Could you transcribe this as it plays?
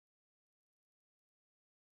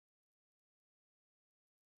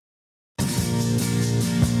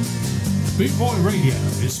Boot Boy Radio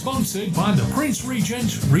is sponsored by the Prince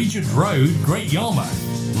Regent, Regent Road, Great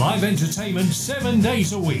Yarmouth. Live entertainment 7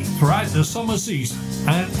 days a week throughout the summer season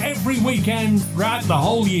and every weekend throughout the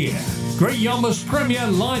whole year. Great Yarmouth's premier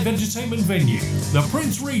live entertainment venue, the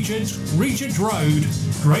Prince Regent, Regent Road,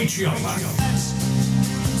 Great Yarmouth.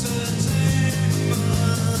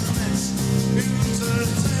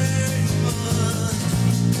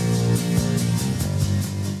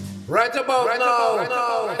 Right about now,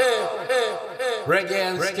 reggae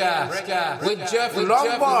and ska with Jeff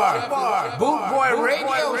Longbar, Boot Boy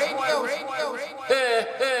Radio.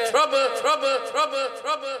 Trouble.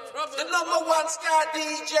 The number one ska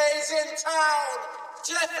DJs in town,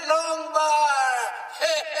 Jeff Longbar.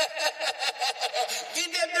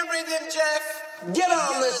 Give them the rhythm, Jeff. Get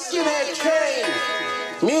on the skinhead train.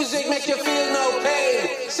 Music make you feel no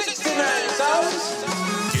pain. 69 sounds.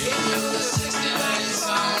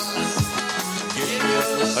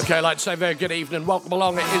 Okay, I'd like to say very good evening. Welcome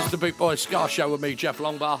along. It is the Boot Boy Ska Show with me, Jeff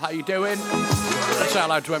Longbar. How you doing? Let's say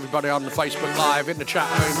hello to everybody on the Facebook Live, in the chat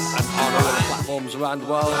room, and on all the platforms around the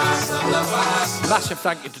world. Massive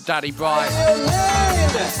thank you to Daddy Bright.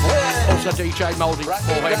 Also DJ Mouldy for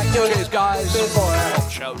him. Cheers, guys. Top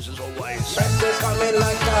shows as always. Coming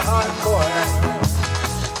like a hardcore.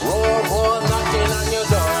 Roar, knocking on your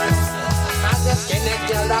door. And the skinhead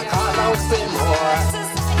girl I can't open more.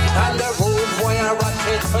 And the rude boy I rock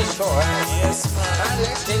it for sure. Yes. And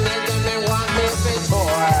next thing they do, they want me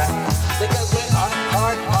before. Because we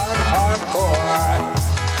hardcore.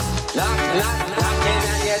 Knocking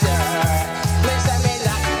on your door. Me say me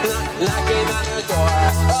knocking on your door.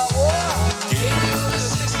 Oh. Give you the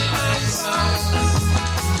 69 song.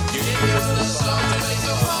 Give you the song to make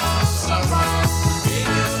the walls around. Give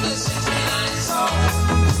you the 69 song.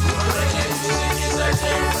 Reggae music is a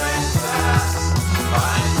different class.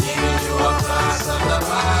 I'm giving you a blast of the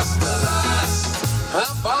past, the last. The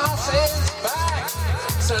boss is back,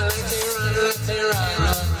 so let it run.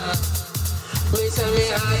 Me say me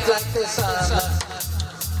hot like the sun.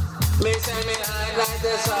 Me say me hot like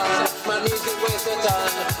the sun. My music weighs a ton.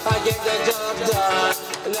 I get the job done.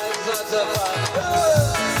 That's not the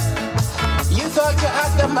fun. You thought you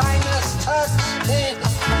had the minus touch,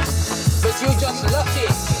 but you just lucky,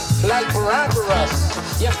 like Barbarous.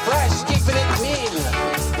 You're fresh, keeping it clean.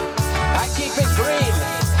 I keep it green.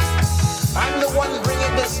 I'm the one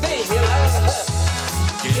bringing the steam, you know.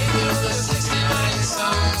 Give you the 69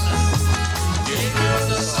 song. Give you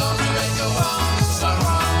the song to make your arms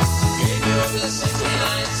around. Give you the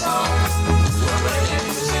 69 song. Your reggae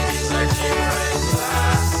music is a different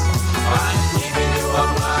class. I'm giving you a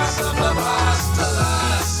blast of the past to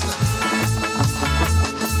last.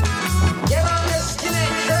 Get on the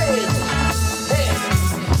skinhead train.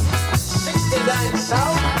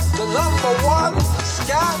 Sound, the number one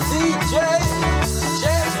ska DJ,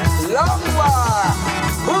 Jeff Longbar,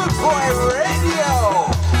 Boot Boy Radio.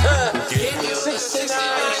 Give you 69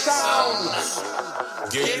 sound.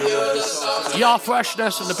 Give you the song. Yar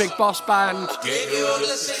Freshness and the Big Boss Band. Give you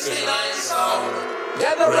the 69 song.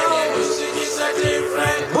 Get around. Music is a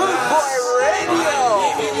different Boot Boy Radio.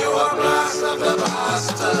 I'm giving you a blast of the past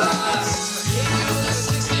to last. Give you the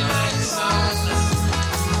 69 sound.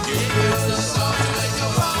 Give you the song.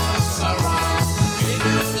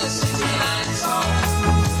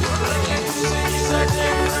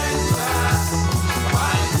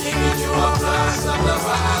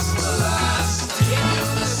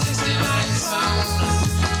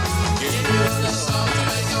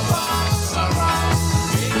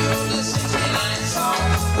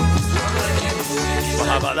 Well,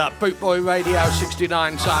 how about that? Boot Boy Radio,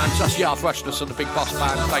 69 sounds. That's Yar Freshness and the Big Boss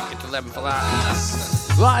Band. Thank you to them for that.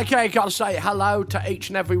 Right, okay, gotta say hello to each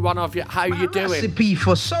and every one of you. How you doing? Recipe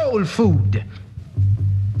for soul food.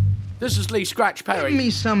 This is Lee Scratch Perry. Give me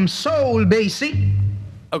some soul, Basie.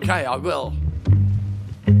 Okay, I will.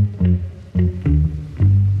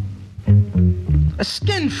 A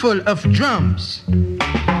skinful of drums.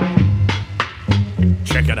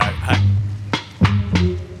 Check it out, hey.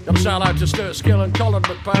 Gotta say hello to Stuart Skill and Colin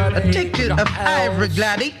McBurney. A ticket of ivory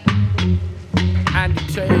gladdy. Andy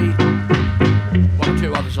T. One or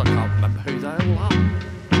two others, I can't remember who they all are.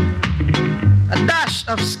 A dash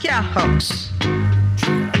of scare hooks.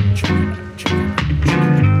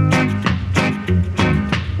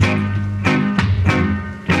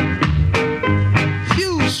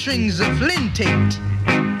 Few strings of lintate.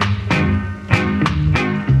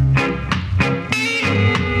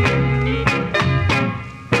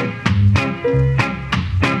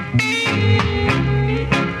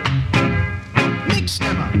 Mix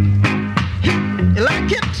them up. You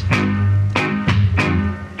like it?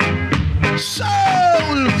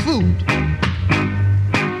 Soul food.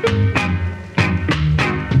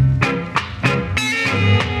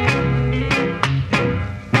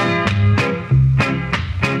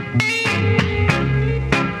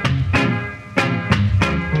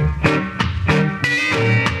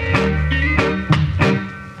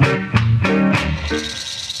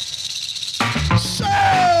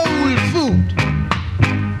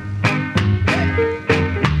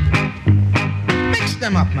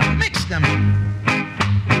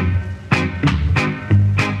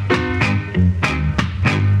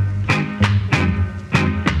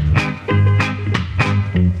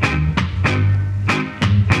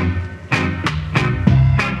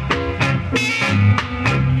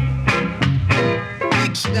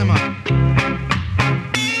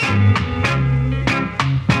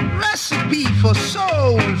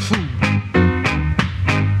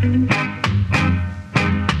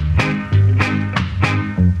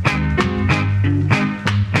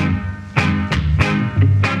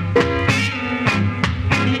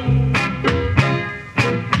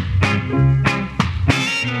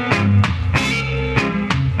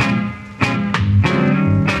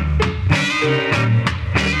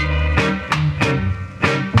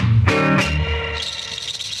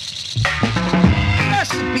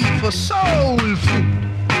 Recipe for soul food.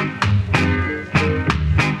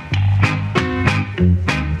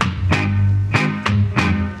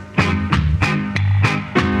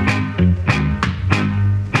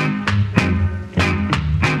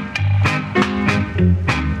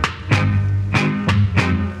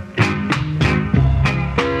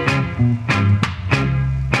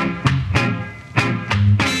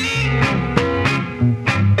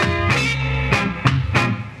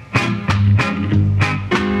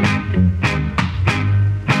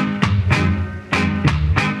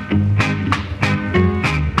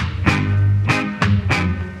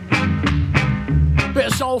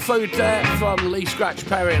 Soul food there from Lee Scratch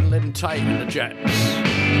Perry and Lynn Tate and the Jets.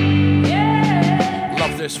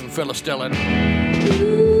 Love this from Phyllis Dillon.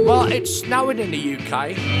 Well, it's snowing in the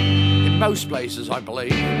UK, in most places, I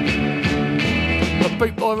believe. But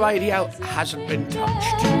Bootboy Radio hasn't been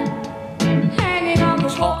touched.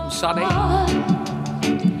 It's hot and sunny.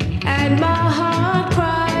 And my heart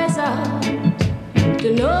cries out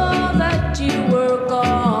to know that you were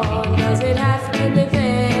gone. Does it have to be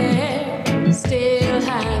there, still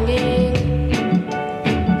hanging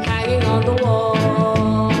on the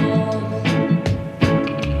wall?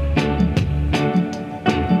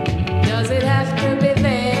 Does it have to be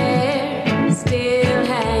there, still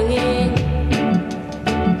hanging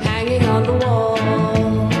on the wall?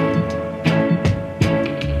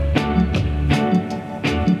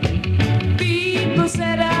 People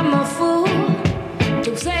said I'm a fool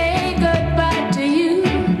to say goodbye to you,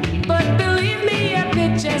 but believe me, your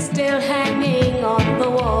picture's still hanging on the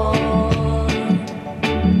wall.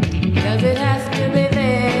 Does it have to be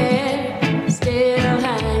there, still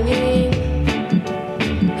hanging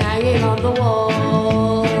on the wall?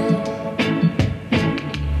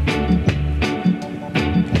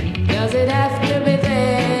 Does it have to be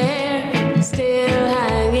there, still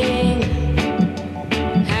hanging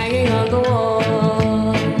on the wall?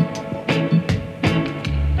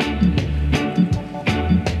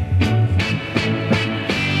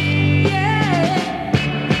 Yeah.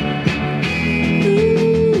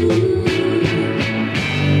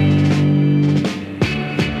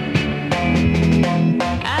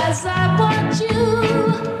 As I watch you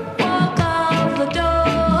walk out the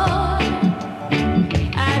door,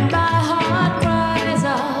 and my heart cries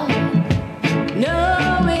out,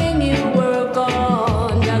 knowing you were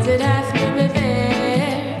gone. Does it have to be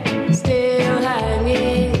there, still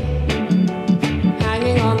hanging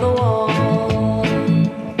on the wall?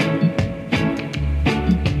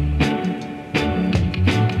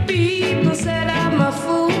 People said I'm a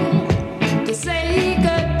fool to say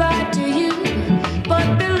goodbye to you,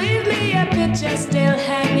 but believe me, your picture's still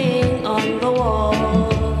hanging on the wall.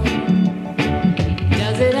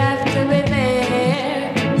 Does it have to be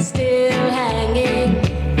there, still hanging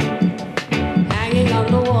on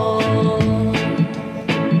the wall?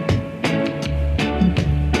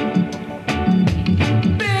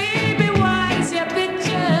 Baby, why is your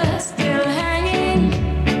picture still hanging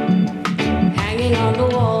on the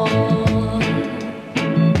wall?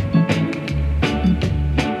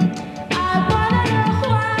 I wanna know,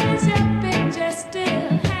 why is your picture still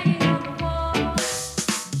hanging on the wall?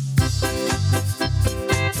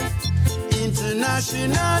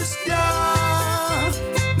 International star,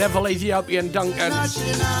 Neville Ethiopian Duncan,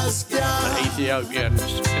 international star. the Ethiopians,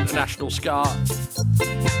 international scar.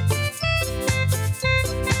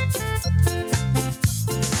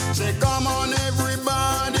 Say, come on,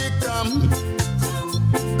 everybody, come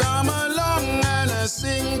along and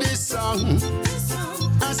sing this song.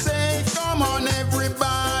 I say, come on,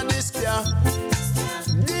 everybody, scare.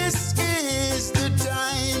 This is the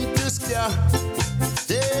time to scare.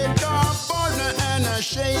 Take a partner and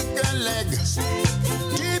shake a leg.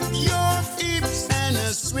 Dip your hips and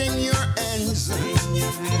swing your hands.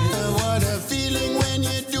 What a feeling when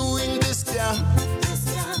you're doing this, yeah.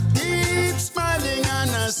 Keep smiling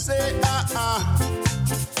and say,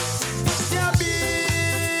 Stab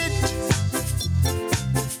it.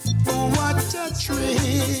 What a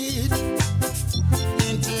treat.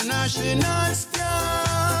 International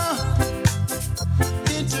star.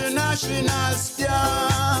 International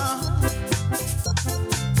star.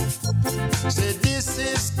 Say this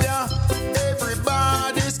is star.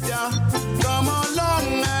 Everybody's star. Come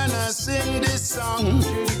along and sing this song.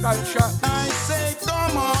 I say,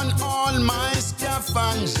 come on, all my ska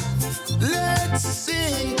fans. Let's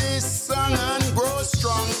sing this song and grow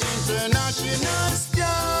strong. International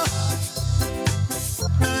ska.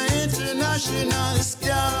 International international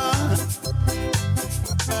star,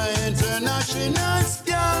 international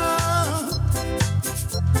star,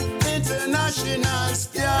 international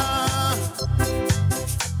star.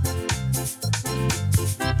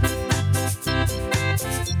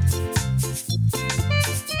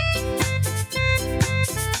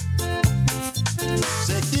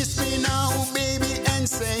 Say kiss me now, baby, and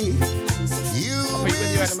say you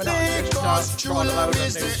will stay, 'cause true love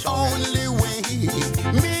is the only way.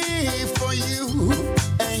 Me for you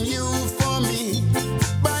and you for me.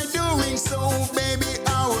 By doing so, baby,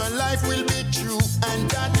 our life will be true, and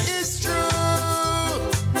that is true.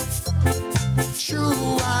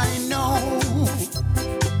 True, I know.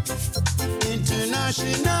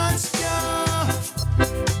 International star,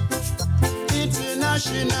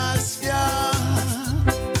 international star.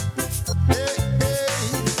 Hey, hey.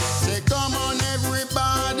 Say, come on,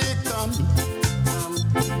 everybody, come.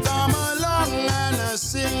 Come along and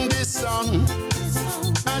sing this song.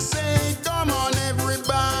 I say, come on,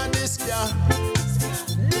 everybody, ska.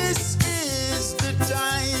 This is the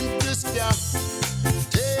time to ska.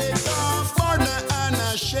 Take off partner and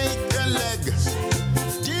shake a leg.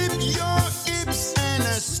 Dip your hips and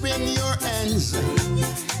swing your hands.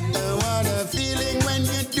 What a feeling when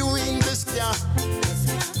you're doing the ska.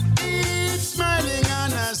 Keep smiling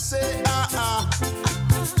and I say, ah.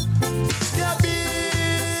 Ska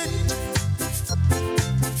beat.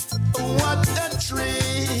 What a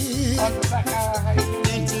treat.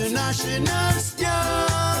 International ska.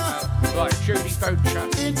 Right, Judy Poacher.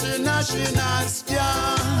 International ska.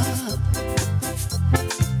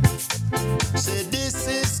 Say this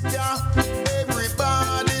is ska.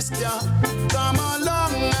 Everybody ska. Come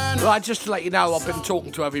along and Right, just to let you know, I've been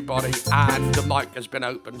talking to everybody and the mic has been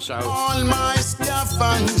open, so all my ska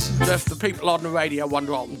fans. if the people on the radio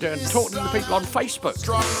wonder what I'm doing, talking to the people on Facebook.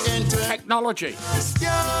 Strong Technology.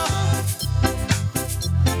 ska.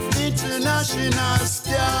 International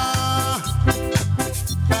ska.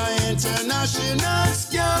 International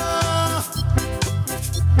ska.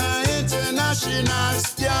 International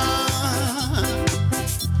ska.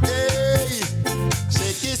 Hey,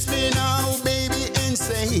 say kiss me now, baby, and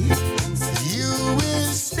say you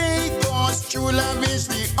will stay, 'cause true love is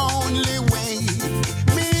the only way.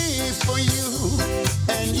 Me for you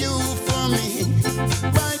and you for me.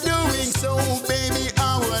 By doing so, baby,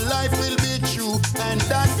 our life will be true, and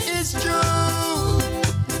that is true.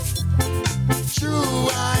 True,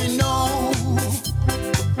 I know.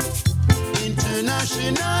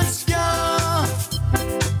 International ska.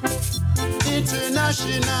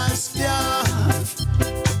 International ska.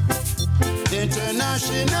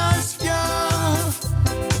 International ska.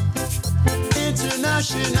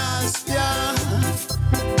 International ska.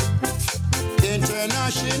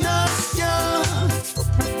 International ska.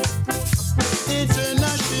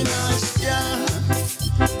 International ska.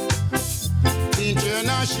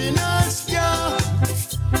 International ska.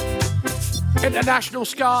 International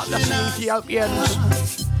ska, that's the Ethiopians.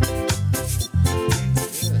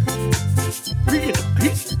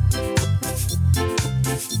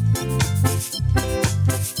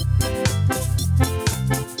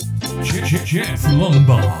 Jeff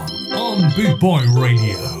Lumbar on Boot Boy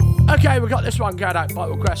Radio. Okay, we got this one going out by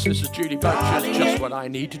request. This is Judy Poacher's Just When I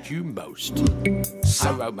Needed You Most.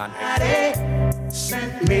 How romantic.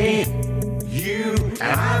 Sent me you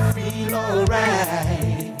and I feel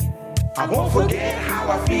alright. I won't forget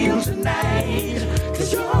how I feel tonight.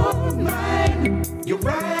 'Cause you're mine, you're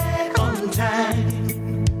right on time.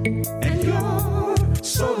 And you're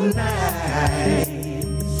so nice.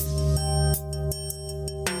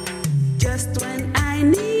 Just when I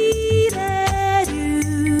needed you,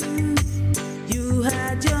 you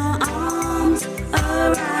had your arms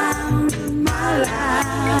around my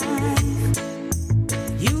life.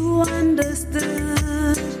 You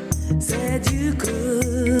understood, said you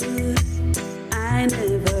could. I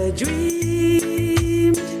never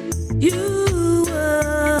dreamed you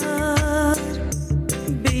would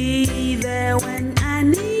be there when I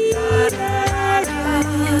needed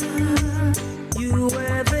you. You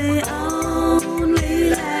were the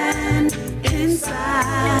only land in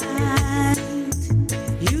sight.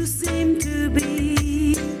 You seem to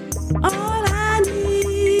be all I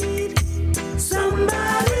need.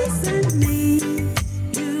 Somebody sent me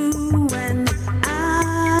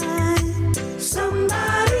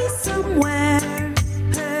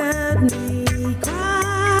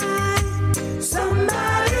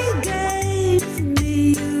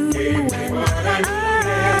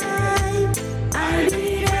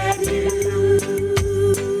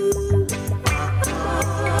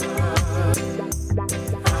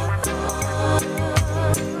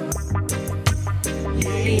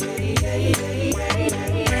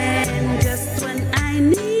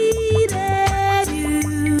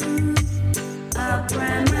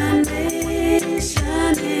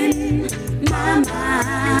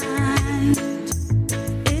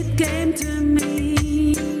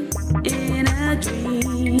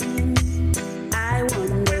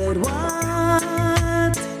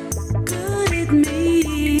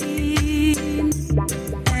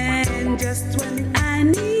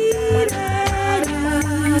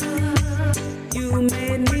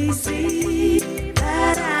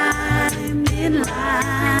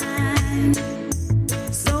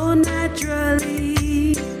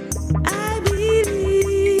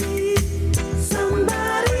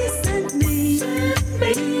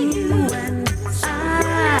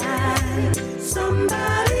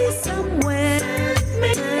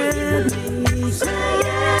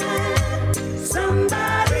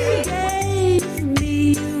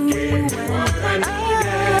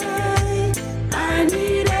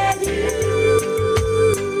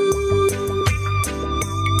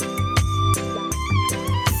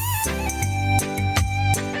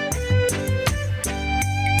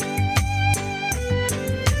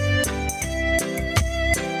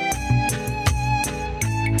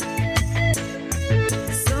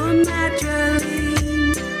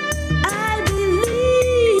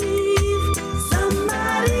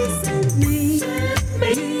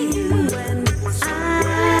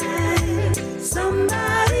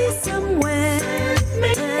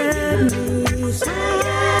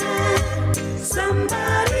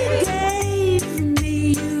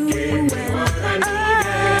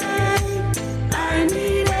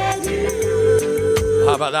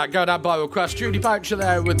that. Go down by request. Judy Boucher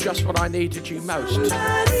there with Just When I Needed You Most.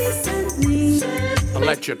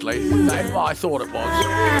 Allegedly. That ain't what I thought it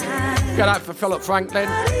was. Go out for Philip Franklin.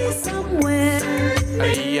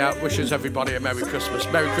 And he wishes everybody a Merry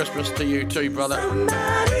Christmas. Merry Christmas to you too, brother.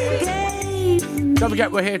 Don't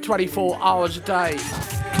forget we're here 24 hours a day.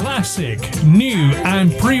 Classic, new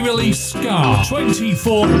and pre-release ska.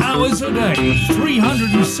 24 hours a day,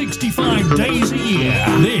 365 days a year.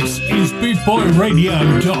 This is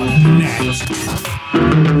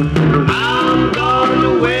BootboyRadio.net. I'm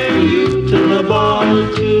gonna wear you to the ball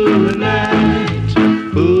tonight.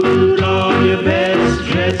 Put on your best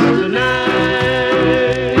dress tonight.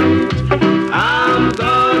 I'm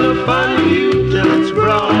gonna fun you till it's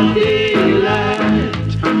broad daylight.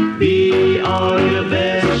 Be on your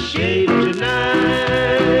best shape tonight.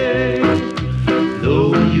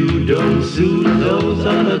 Though you don't suit those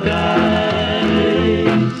other guys,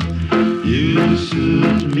 you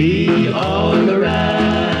suit me all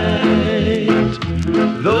right.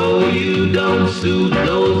 Though you don't suit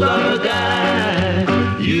those other guys,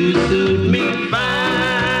 you suit me fine.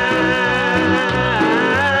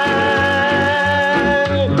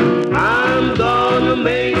 I'm gonna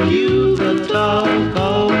make you the talk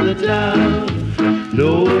of the town.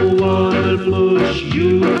 No one will push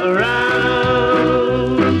you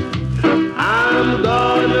around. I'm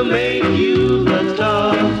gonna make you the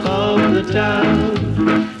talk of the town.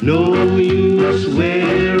 No use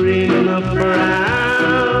wearing a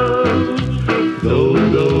frown. Though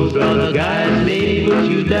those other guys may put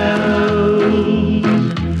you down,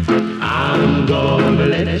 I'm gonna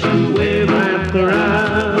let you wear my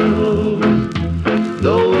crown.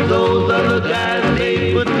 Though those other guys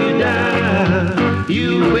may put you down,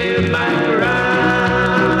 you wear my crown.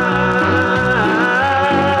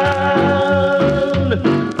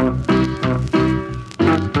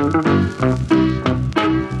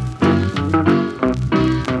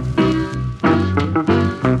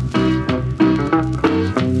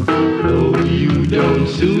 Though you don't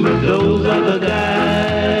suit those other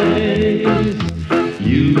guys,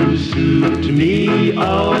 you suit me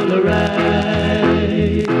all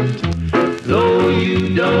right. Though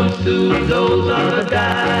you don't suit those other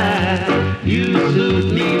guys, you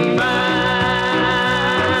suit me fine.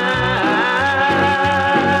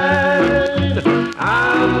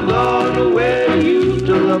 I'm gonna wear you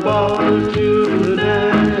to the ball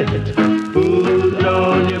tonight. Put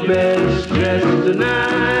on your best dress tonight.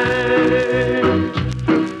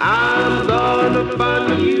 I'm gonna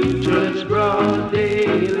fun you till it's broad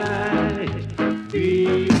daylight.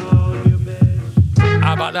 Be on your best.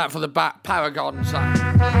 How about that for the Paragons?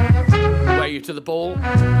 Wear you to the ball.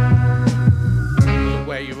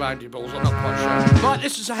 Wear you round your balls, I'm not quite sure. Right,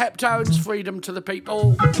 this is the Heptones, Freedom to the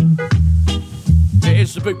People. It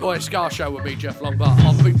is the Bootboy Ska Show with me, Jeff Longbar,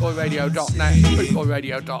 on bootboyradio.net,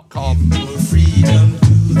 bootboyradio.com. Freedom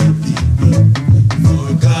to the people,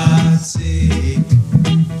 for God's sake.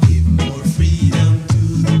 Give more freedom to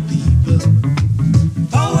the people.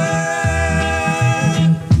 Power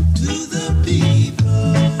to the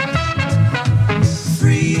people.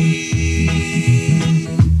 Free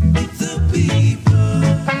the people.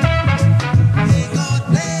 May God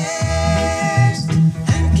bless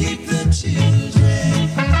and keep the children.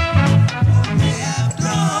 They have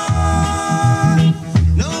done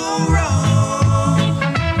no wrong.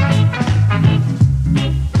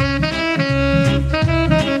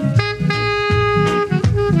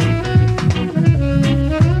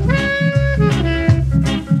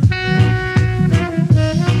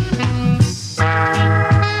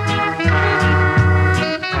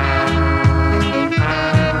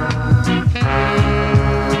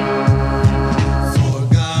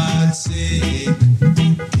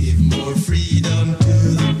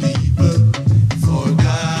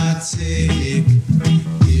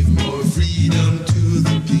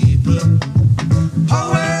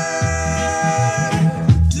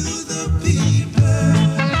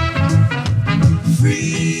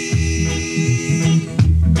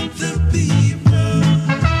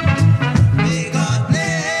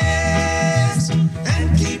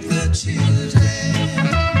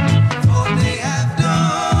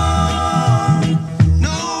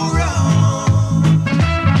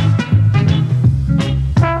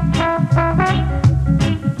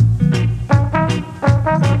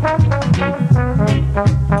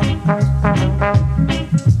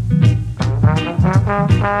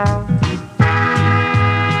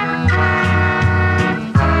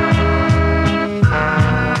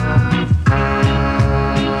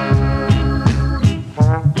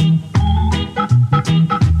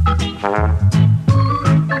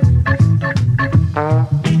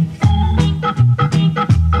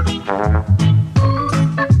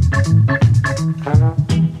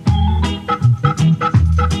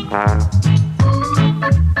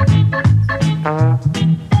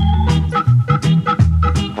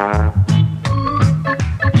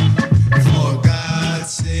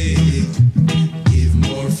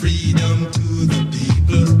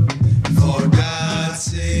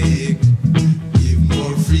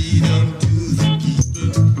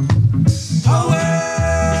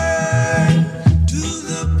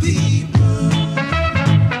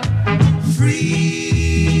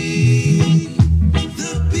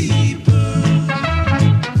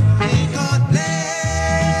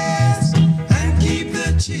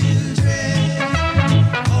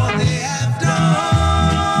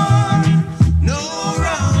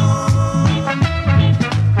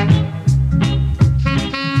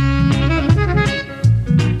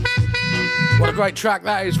 great track.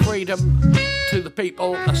 That is Freedom to the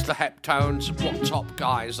People. That's the Heptones. What top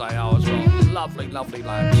guys they are as well. Lovely, lovely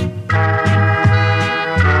lads.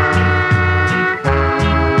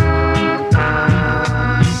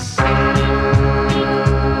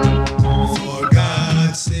 For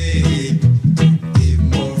God's sake, give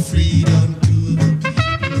more freedom to the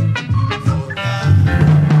people. For God.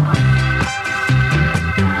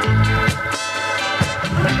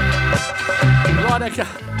 Right, okay.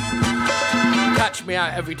 Catch me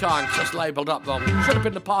out every time 'cause it's labelled up wrong. Should have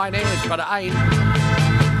been the Pioneers, but it ain't.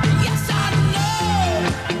 Yes,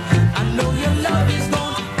 I know your love is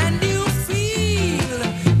gone, and you feel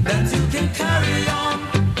that you can carry on.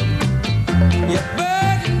 Your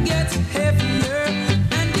burden gets heavier,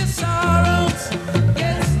 and your sorrows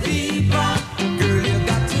gets deeper. Girl, you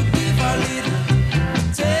got to give a little,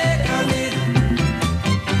 take a little,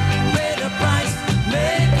 pay the price,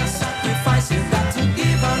 make a sacrifice. You got to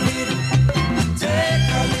give a little. Take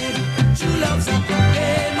a little, true love's a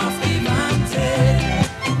game of give and take.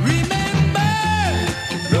 Remember,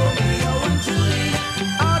 Romeo and Juliet,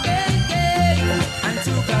 how they gave and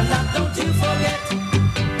took a lot, don't you forget.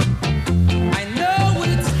 I know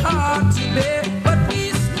it's hard to bear, but be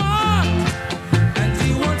smart, and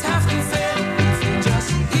you won't have to fail. If you just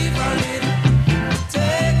give a little,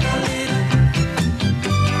 take a little,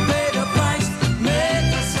 pay the price, make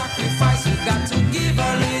a sacrifice. You got to give a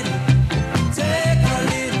little. Take a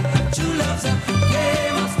little, true love's a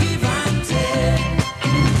game of give and take.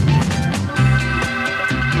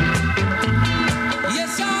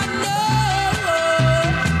 Yes, I know.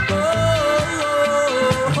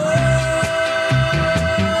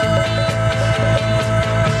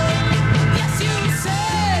 Yes, you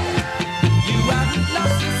said you haven't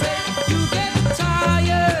lost your faith. You get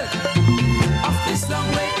tired of this long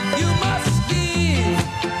wait. You must give.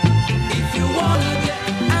 If you wanna get,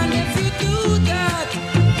 and if you do that,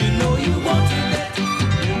 you know you want to get.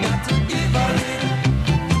 You got to give a little,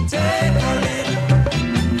 take a little,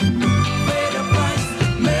 pay the price,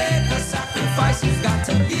 make a sacrifice. You got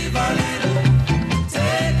to give a little,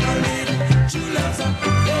 take a little. True love's a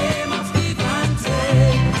game of give and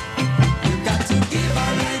take. You got to give a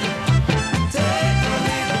little, take a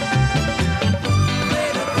little, pay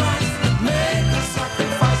the price, make a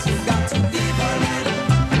sacrifice. You got to give a little.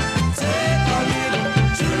 Take a little,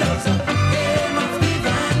 true love's a game of give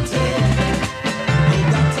and take. You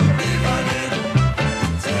got to give a little,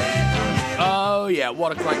 take a little. Oh yeah, what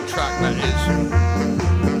a great track that is.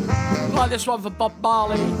 Like this one for Bob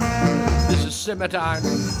Marley. This is Simmer Down.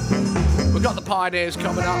 We've got the Pioneers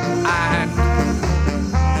coming up, and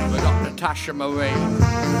we've got Natasha Marie,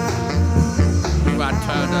 Brad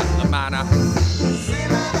Turner, The Manor.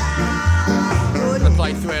 We're gonna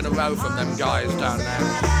play 3 in a row from them guys down there.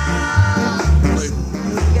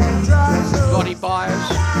 Body Buyers.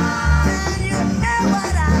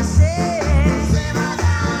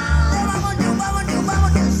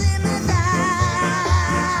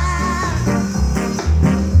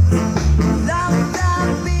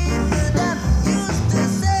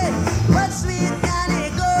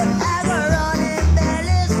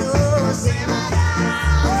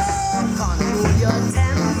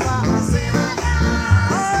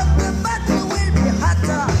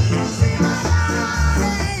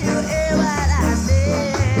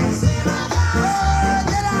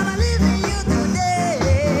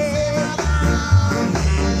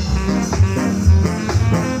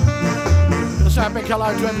 So a big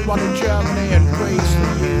hello to everyone in Germany and Greece,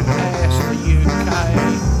 the US, the UK,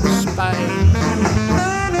 Spain.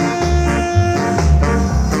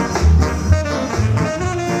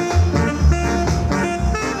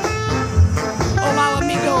 Hola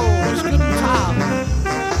amigos, guten Tag.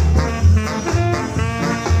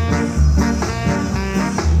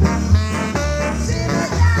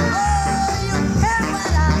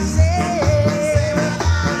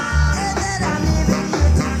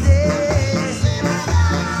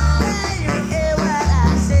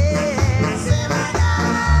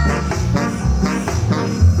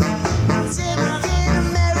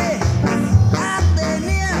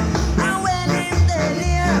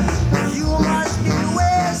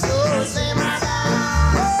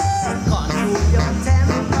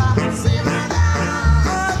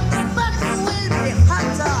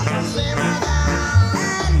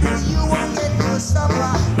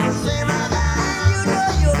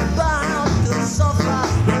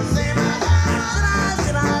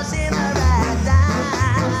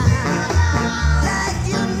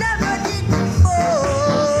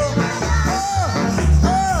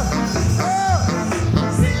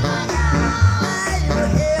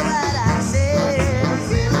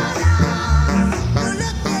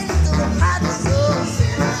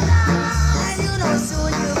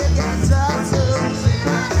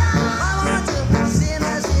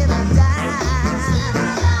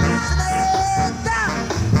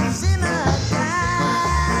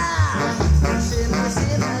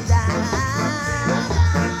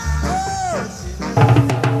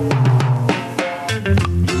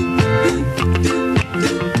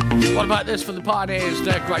 about this for the Pioneers?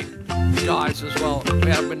 They're great guys as well. We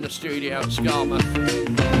have them in the studio at Skarmouth.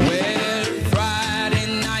 Well,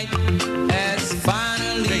 Friday night has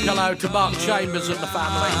finally Big hello to Mark Chambers and the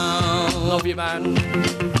family. Love you, man.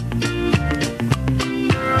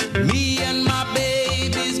 Me and my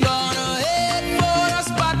baby's gonna head for a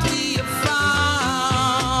spot we have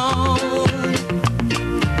found.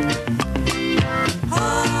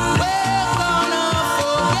 We're gonna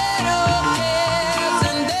forget our cares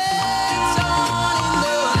and dance on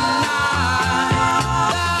in the night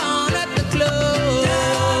down at the club.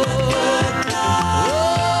 Oh,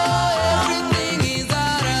 everything is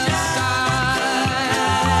out of sight.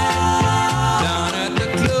 Down at the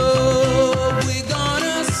club, we're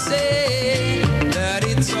gonna say that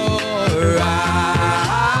it's alright.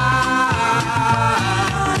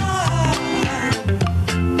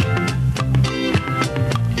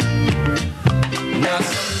 Now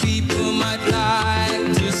some people might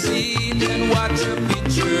like to sit and watch a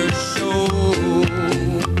picture show,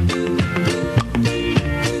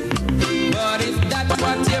 but if that's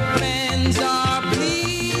what your plans are,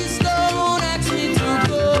 please don't ask me to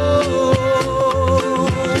go.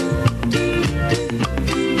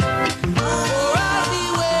 For I'll be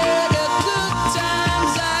where the good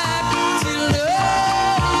times at till the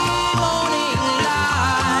early morning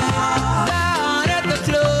light down at the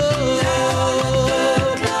club.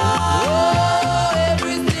 Oh,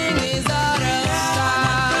 everything is out of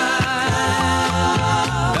sight.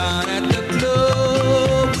 Down at the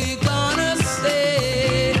club, we're gonna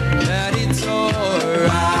say that it's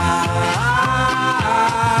alright.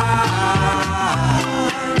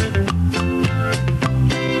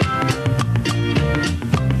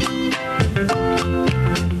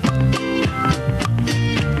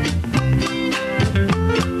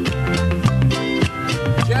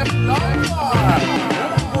 Jeff Lombard,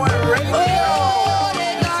 Boy Radio. Oh,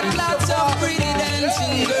 they got lots of pretty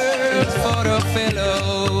dancing girls for the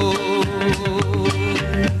fellows.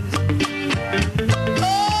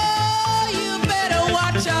 Oh, you better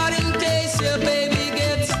watch out in case your baby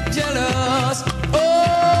gets jealous.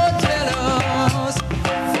 Oh, jealous.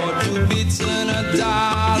 For 2 bits and a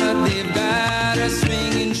dollar, they've got a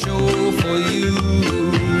swinging show for you.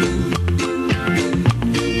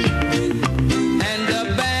 And the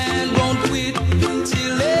band won't quit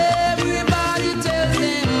till everybody tells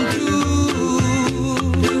them to.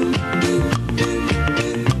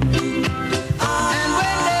 And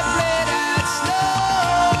when they play that slow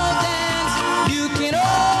dance, you can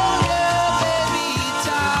hold your baby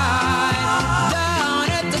tight down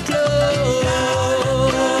at the club.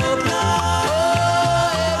 Oh,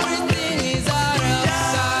 everything is out of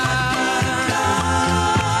sight.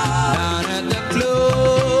 Down at the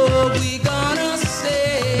club, we gonna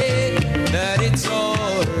say that it's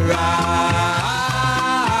alright.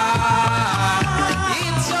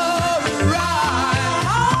 It's alright.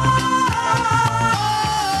 Oh,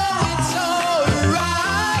 it's alright,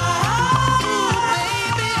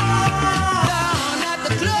 baby. Down at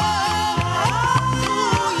the club,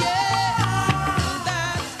 yeah.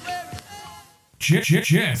 That's where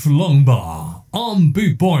Jeff Longbar on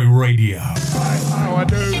Boot Boy Radio. How I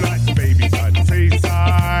do like the baby side to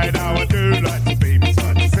seaside. How I do like the baby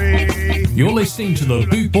side to sea. You're listening to the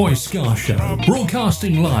Boot Boy Ska Show,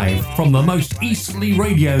 broadcasting live from the most easterly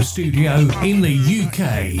radio studio in the UK.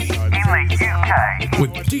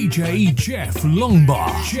 With DJ Jeff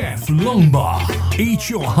Longbar. Jeff Longbar. Eat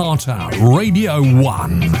your heart out, Radio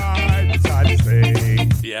 1. Side to side to sea.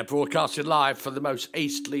 Yeah, broadcasting live for the most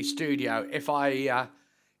easterly studio. If I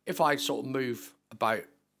sort of move about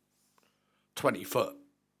 20 foot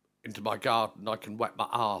into my garden, I can wet my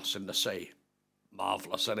arse in the sea.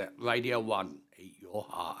 Marvellous, isn't it? Radio 1, eat your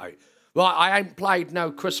heart out. Right, I ain't played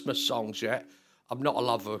no Christmas songs yet. I'm not a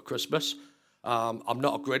lover of Christmas. I'm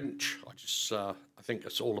not a Grinch. I think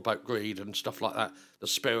it's all about greed and stuff like that. The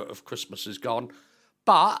spirit of Christmas is gone.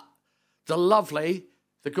 But the lovely,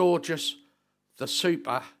 the gorgeous, the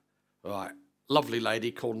super, right, lovely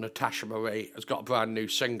lady called Natasha Marie has got a brand new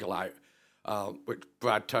single out, which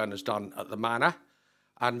Brad Turner's done at the Manor.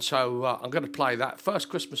 And so I'm going to play that. First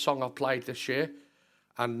Christmas song I've played this year.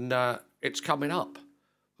 And it's coming up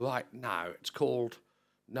right now. It's called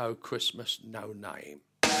No Christmas, No Name.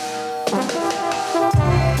 I'm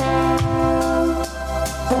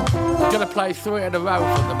going to play 3 in a row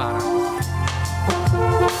from the Manor.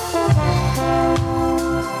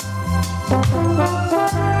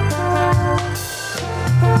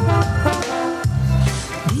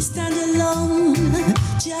 We stand alone,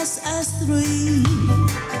 just us three.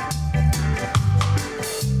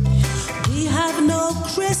 We have no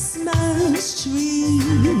Christmas tree.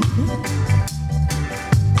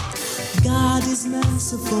 God is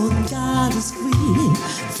merciful, God is free.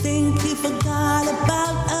 Think He forgot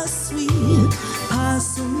about us sweet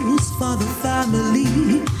parcels for the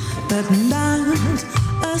family, but not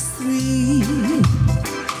us three.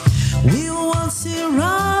 We won't sit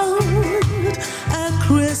around a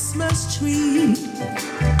Christmas tree.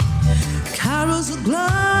 Carols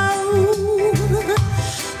aglow.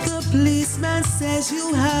 The policeman says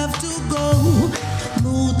you have to go.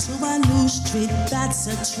 Move to a new street, that's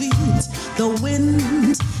a treat. The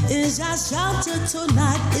wind is our shelter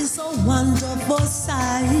tonight. It's a wonderful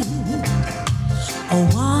sight. A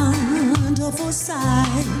wonderful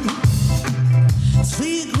sight.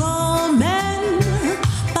 3 grown men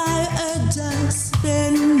by a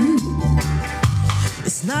dustbin.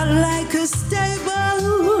 It's not like a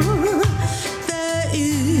stable. There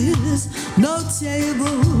is no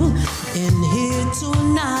table in here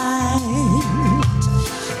tonight.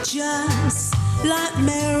 Just like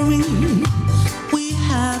Mary, we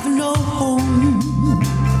have no home.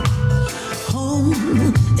 Home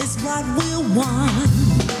is what we want.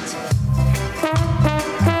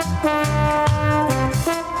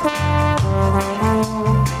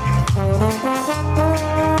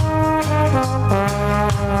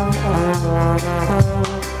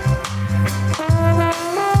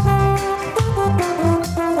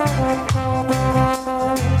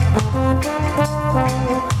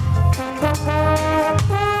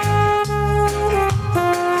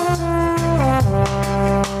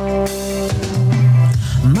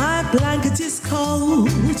 My blanket is cold,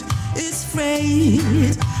 it's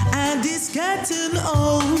frayed, and it's getting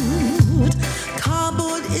old.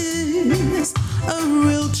 Cardboard is a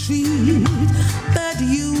real treat, but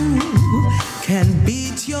you can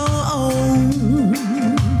beat your own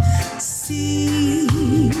seat.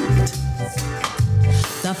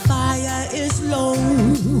 The fire is low,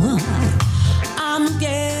 I'm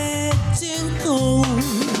getting cold.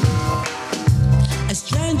 A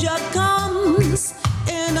stranger comes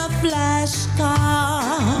in a flash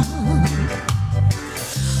car.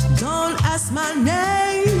 Don't ask my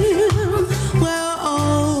name, we're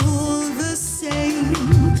all the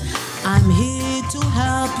same. I'm here to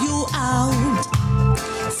help you out.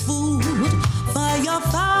 Food for your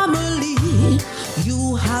family.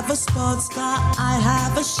 You have a sports car, I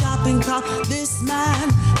have a shopping cart. This man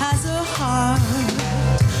has a heart.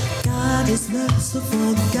 God is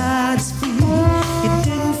merciful, God is free. He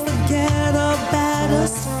didn't forget about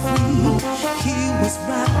us free. He was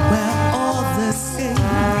right, we're all the same.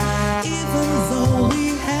 Even though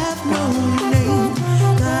we have no name.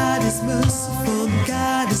 God is merciful,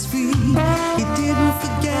 God is free. He didn't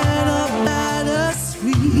forget about us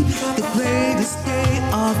free. The greatest day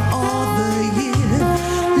of all the year.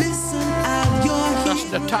 Listen at your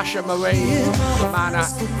That's Natasha Marie, the manor.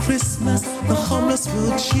 Christmas, the homeless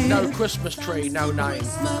will cheer. No Christmas tree, no name.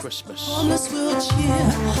 Christmas. Homeless will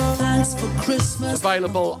cheer. Thanks for Christmas.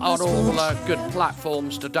 Available on all good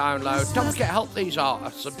platforms to download. Don't forget, help these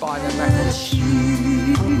artists and buy their records.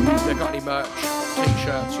 If they've got any merch,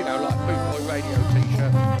 t-shirts, you know, like Boot Boy Radio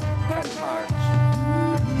t-shirt, £10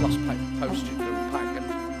 plus postage and packing,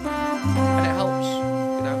 and it helps.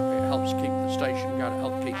 You know, it helps keep the station going. It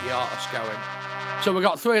helps keep the artists going. So we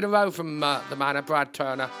got 3 in a row from the manor, Brad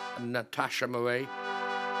Turner and Natasha Marie.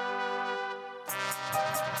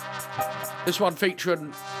 This one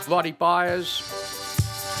featuring Roddy Byers.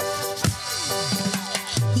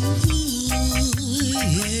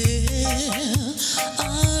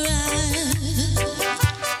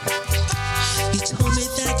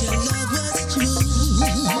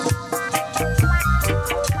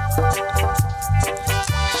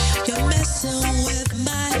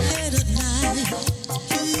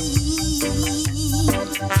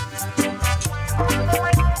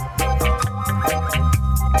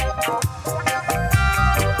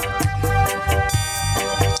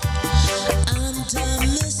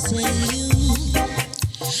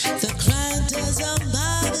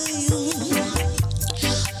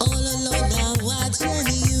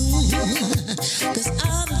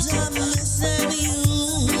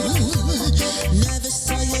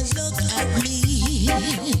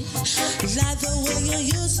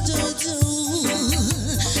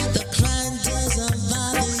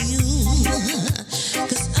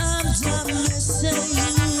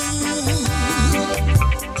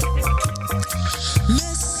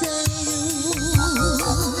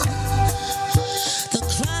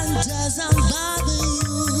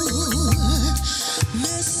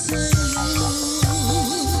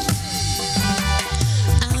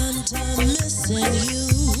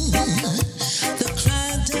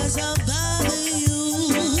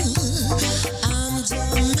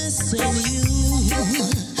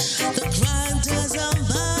 The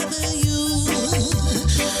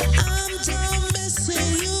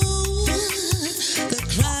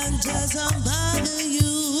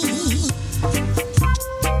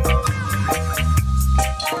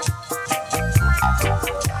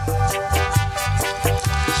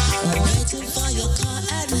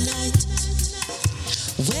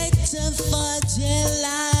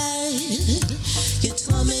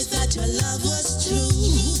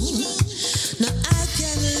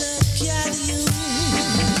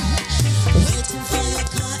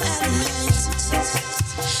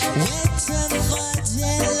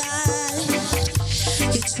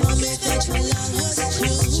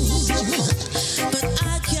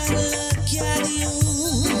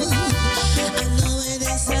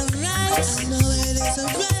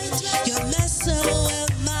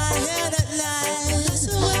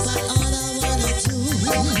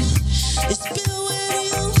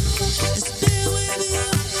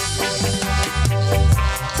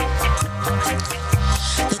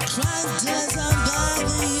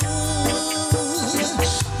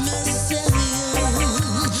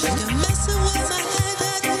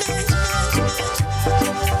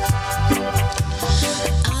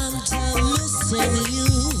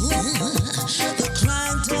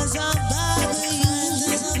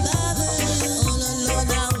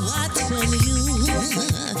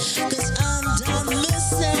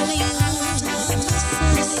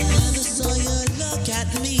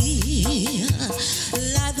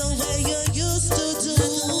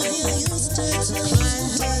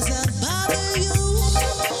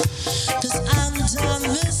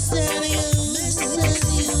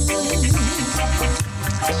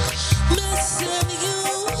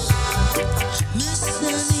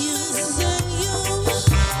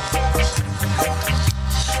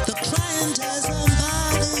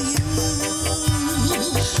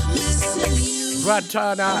Brad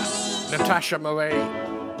Turner, Natasha Marie,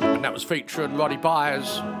 and that was featuring Roddy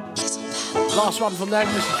Byers. Last one from them,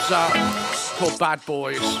 this is called Bad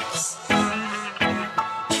Boys.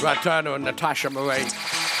 Brad Turner and Natasha Marie.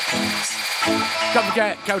 Don't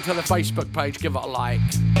forget, go to the Facebook page, give it a like.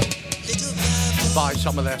 Buy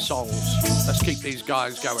some of their songs. Let's keep these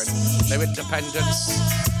guys going. They're independent.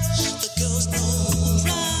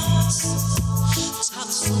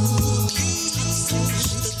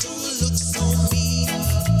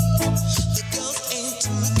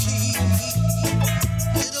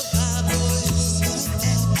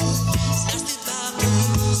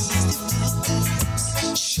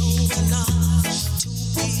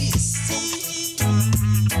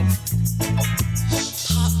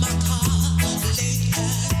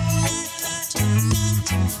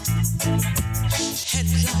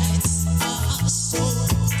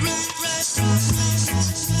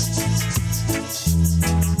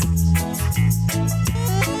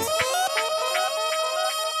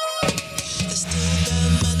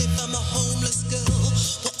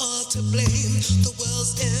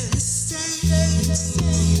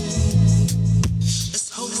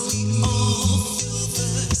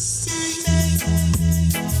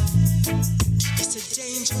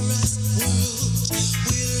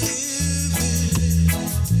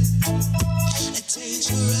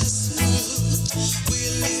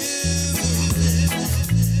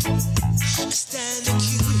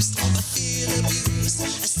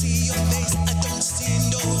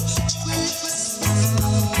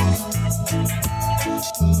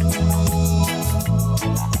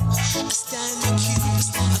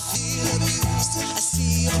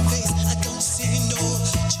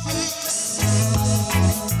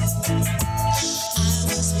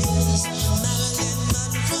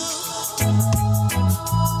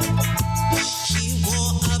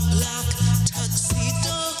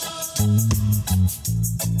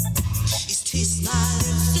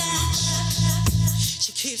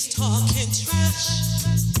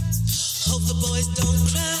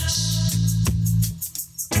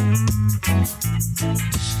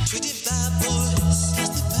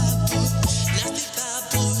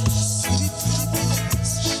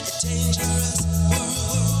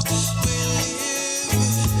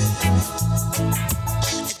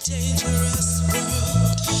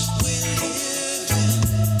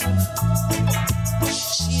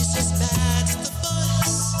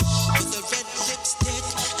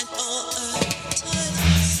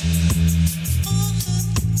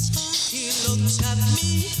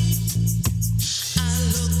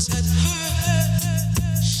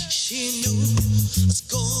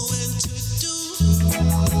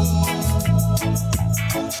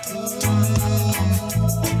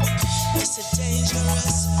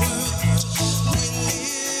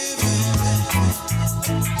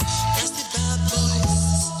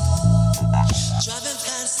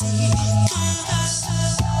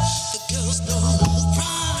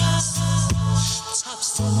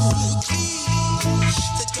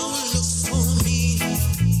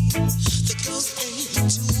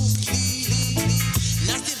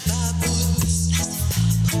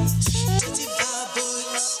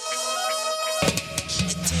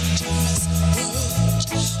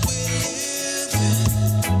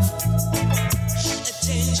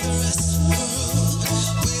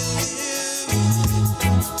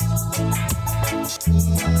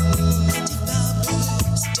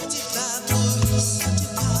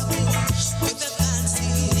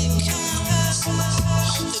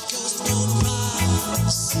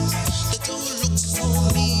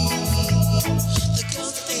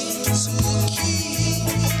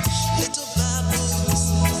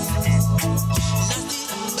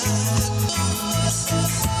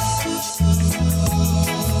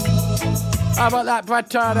 How about that, Brad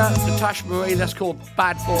Turner, Natasha Marie, that's called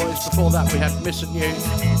Bad Boys. Before that we had Missing You,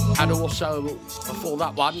 and also before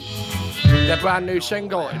that one, their brand new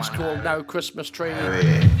single, it's called No Christmas Tree,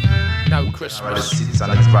 No Christmas. Sits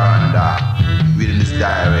on its veranda, reading his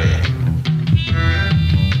diary.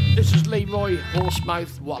 This is Leroy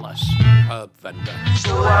Horsemouth Wallace, herb vendor.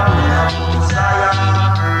 So I'm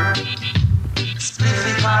desire,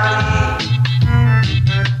 specifically.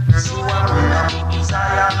 So I'm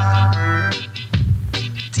desire.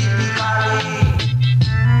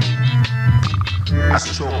 A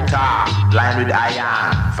stroke car, lined with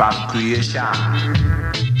iron from creation.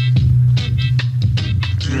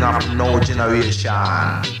 King of no generation,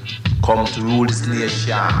 come to rule this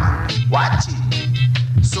nation. Watch it.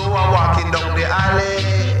 So I'm walking down the alley,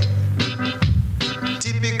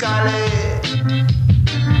 typically,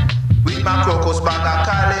 with my crocus bag of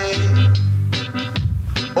Cali,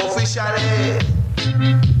 officially.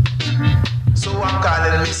 So I'm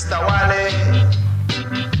calling Mr. Wally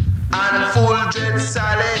and Full Dread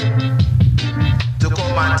Sally to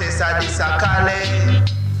come and test a this a Cali,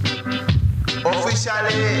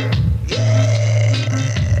 officially, yeah.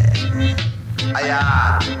 I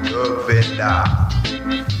am the vendor,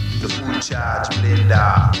 the food charge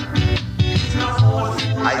blender.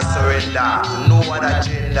 I surrender to no other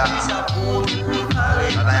gender.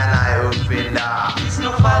 And I offender.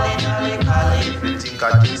 If you think I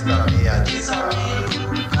just love me, I just love me.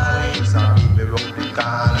 Cause I mean me round the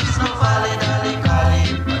corner.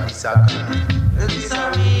 But it's a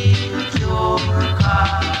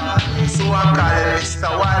so I'm calling Mr.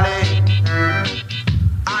 Wally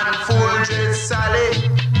and Full Dread Sally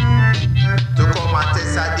to come and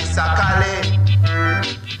test a this a Cali,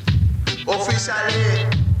 officially,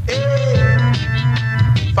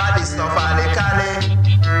 for this stuff all the Cali,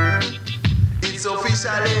 it's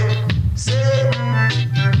officially, say,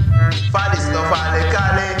 for this stuff all the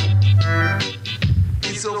Cali,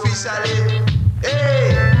 it's officially,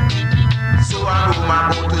 so I'm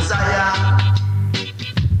about to Zion,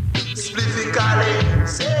 spliffy Cali,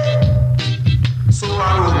 say, so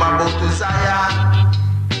I'm about to Zion,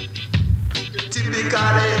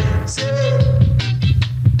 typically, say,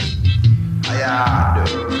 I am the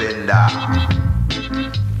vendor,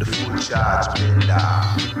 the full charge blender.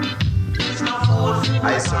 I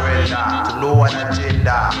surrender to no one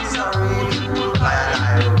agenda. I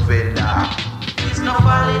am a vendor.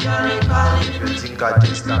 If you think I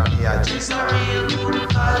just love me, I just love me.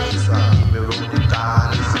 So I keep me round the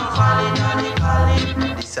corner.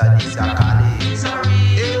 This a Cali.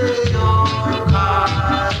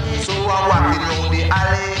 So I'm walking round the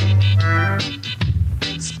alley,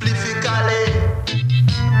 spliffy-cally,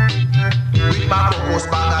 with my crocus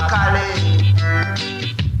bag of Cali,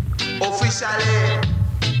 officially.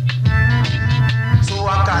 So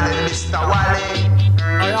I'm calling Mr. Wally.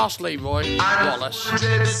 I asked Leroy Wallace, I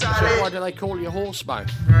said, why do they call you Horseman?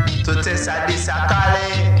 To test a this a Cali.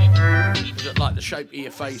 Is it like the shape of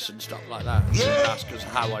your face and stuff like that? Yeah. That's because of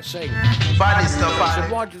how I sing. Funny stuff. I said,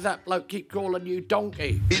 why did that bloke keep calling you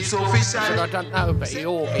Donkey? It's official. I said, I don't know, but he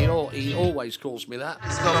always calls me that.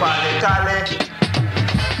 It's not funny, Cali.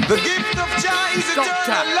 The gift of Jah is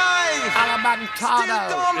eternal life.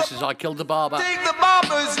 Alamantado. This is I Killed the Barber. Take the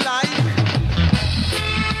barber's life.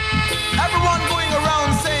 Everyone going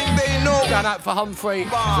around saying they know. Shout out for Humphrey.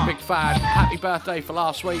 He's a big fan. Happy birthday for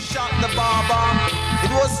last week. Shot the barber.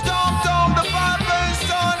 It was stomped on the barber's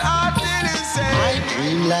son. I didn't say. My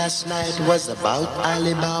dream last night was about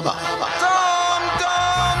Alibaba. Stomped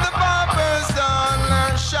on the barber's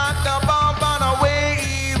son. Shot the barber and away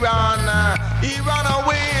he ran. He ran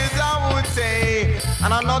away as I would say.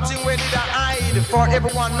 And I'm nothing where did I hide. For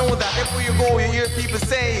everyone know that everywhere you go you hear people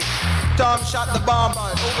say Tom shot the bomber.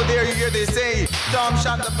 Over there you hear they say Tom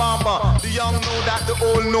shot the bomber. The young know that, the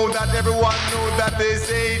old know that, everyone know that they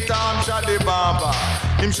say Tom shot the bomber.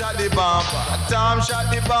 Him shot the bomber. Tom shot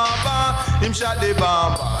the bomber. Him shot the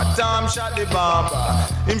bomber. Tom shot the bomber.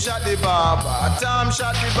 Him shot the bomber. Tom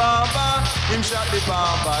shot the bomber. Him shot the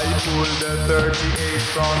bomber. He pulled the 38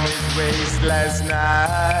 from his waist last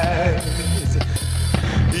night.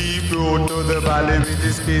 He rode to the valley with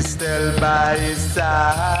his pistol by his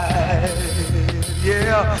side.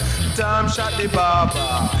 Yeah, Tom shot the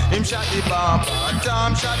barber, him shot the barber.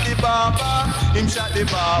 Tom shot the barber, him shot the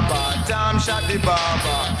barber. Tom shot the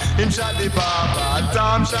barber, him shot the barber.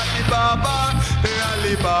 Tom shot the barber,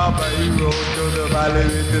 Ali Baba. He rode to the valley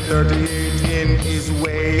with the 38 in his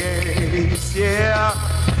waist. Yeah.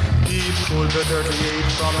 He pulled the 38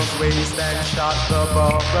 from his waist and shot the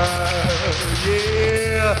barber.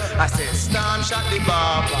 Yeah, I said, Tom shot the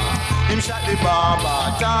barber, him shot the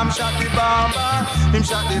barber. Tom shot the barber, him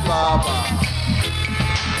shot the barber.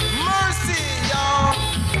 Mercy, y'all.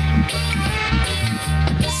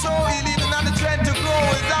 So illegal on the trend to grow,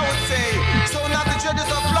 as I would say. So not the judges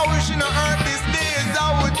are flourishing on earth these days,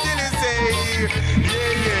 I would really say.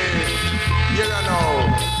 Yeah, you don't know.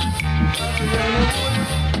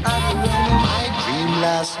 My dream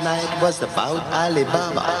last night was about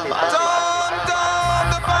Alibaba. Tom,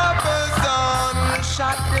 the barber's son,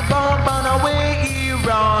 shot the bomb and away he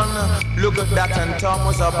run. Look at that, and Tom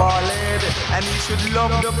was a ballad, and he should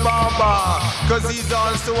love the barber, cause he's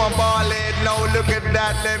also a ballad. Now look at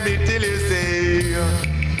that, let me tell you, say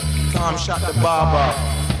Tom shot the barber,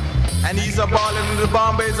 and he's a ballad, and the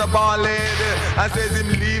barber is a ballad. I says him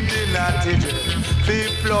leave the natty,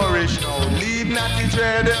 feel flourish now, leave not the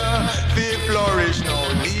dread, we flourish now.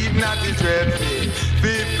 Leave not the dread,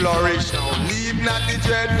 we flourish now. Leave not the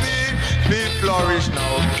dread, we flourish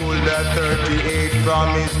now. Pull the 38 from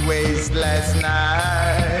his waist last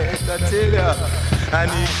night, I tell ya. And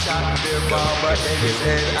he shot the barber in his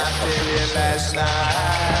head, I tell you last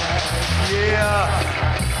night. Yeah,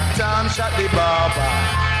 Tom shot the barber.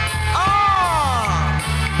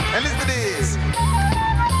 And listen to this.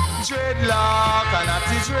 Dreadlock, and not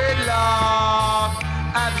the dreadlock.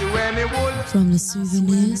 Have you any wool? From the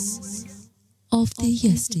souvenirs of the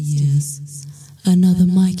yesteryears, another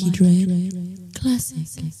Mikey Dread classic.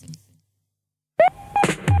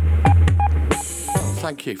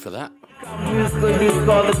 Thank you for that.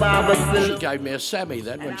 She gave me a semi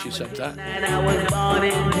then when she said that.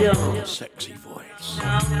 Sexy voice.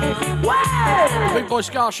 Big Boy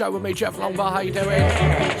Scar Show with me, Jeff Longbar. How you doing?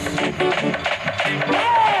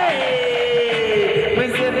 Hey, we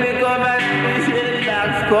said we come and we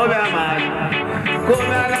relax, come here, man. Come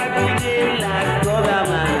here like we relax, come here,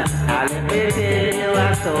 man. Let me tell you a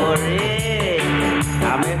story.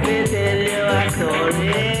 Let me tell you a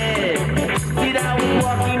story. See that we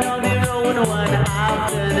walking on the road one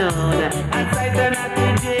afternoon, and Satan at the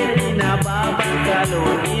jail in a barber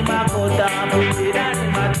salon. He ma cut off his head and he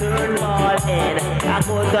ma turn bald head. I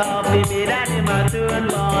cut off his head and he ma turn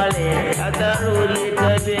bald head. At the road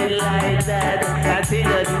little bit like that. I tell you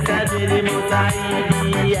this is the most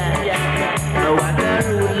idiot. Now at the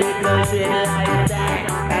road little bit like that.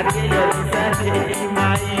 I tell you this is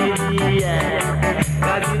my idiot.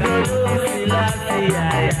 Cause you know Lucy Lassie, I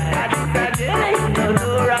know no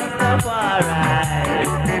Rastafari.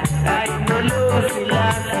 I know Lucy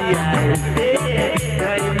Lassie, I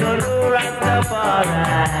know no Rastafari.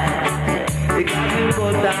 Because you go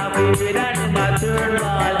down with it and my turn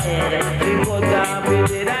ball head. You go down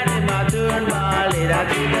with it and my turn ball head. I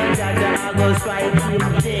think the Jaja go strike him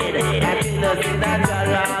dead. I think the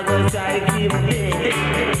Jaja go strike him dead.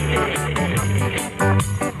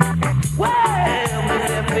 Well,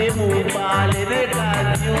 myself, we move on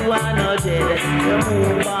because you are not dead. You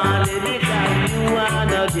move on because you are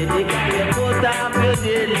not dead. Because you put up your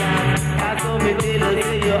dead land. I saw me tell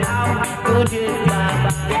you, you have to get back.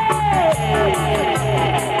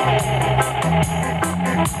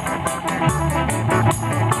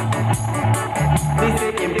 We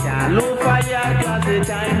say him can't look fire cause the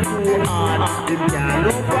time too hard. Him can't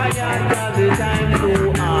look fire cause the time too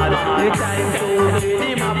hard. The time so good,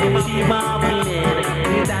 him a pushima minute.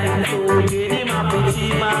 The time so good, him a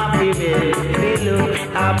pushima minute. They look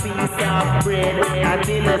a piece of bread. I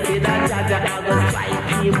tell us say that Jaja I go strike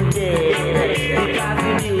him dead. Because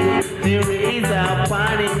him use the razor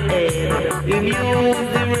upon his head. Him use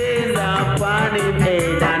the razor upon his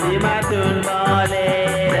head. And him a turn bald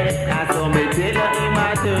head. And so me tell you him a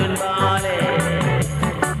turn bald head.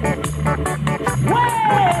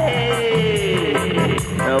 Way!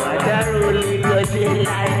 Now what a rolling good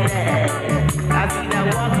like that. I see them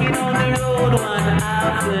walking on the road one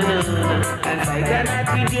afternoon, and Satan at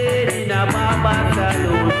the gate in a barber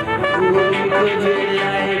salon. Rolling good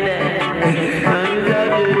like that. And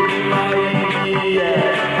that is my ear.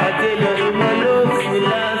 I tell you him a love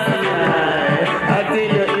philosophy. I tell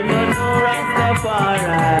you him a no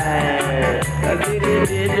Rastafari. I see the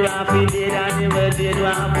dead one be dead and never dead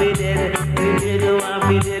one be dead. The dead one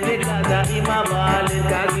be dead because of him a ball.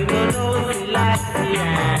 Because him no know Selassie.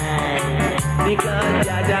 Because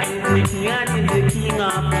Jaja is the king and is the king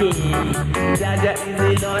of kings. Jaja is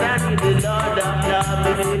the Lord and is the Lord of love.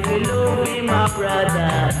 If you love him, my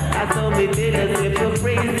brother, I saw me tell us if you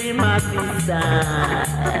praise him, my sister.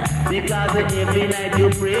 Because every night you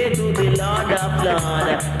pray to the Lord of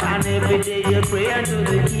Lords, and every day you pray to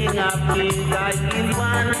the King of Kings. God is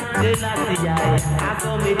one, the last guy. I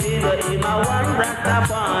saw me tell him, I want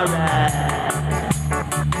Rastafari.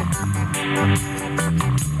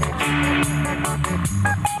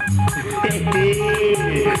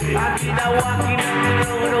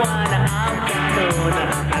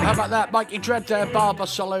 How about that, Mikey Dread there, Barber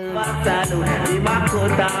Saloon. I'm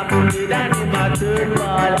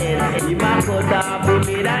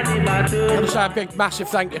say a big massive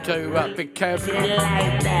thank you to Big Kev for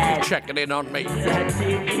checking in on me.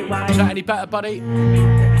 Is that any better, buddy?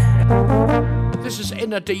 This is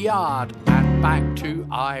Inner the Yard and Back to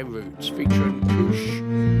I Roots featuring Kush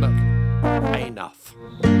Mc Enough.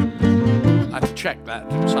 I had to check that,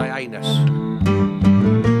 didn't say anus.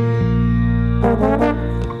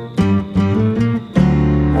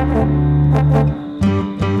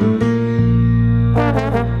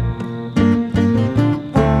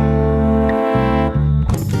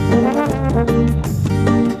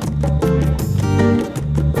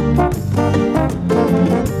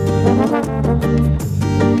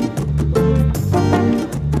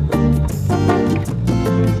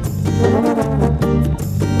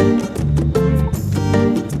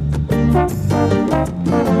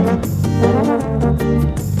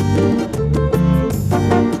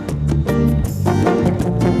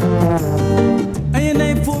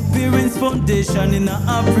 born in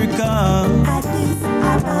Africa.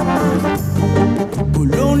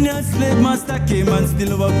 Colonial slave master came and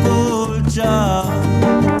steal our culture.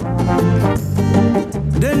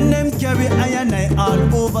 Then them carry iron I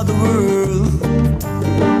all over the world.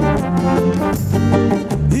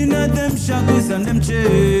 In a them shackles and them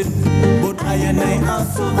chains, but I and I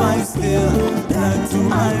survive still. Black to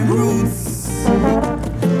high roots,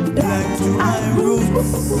 black to high roots,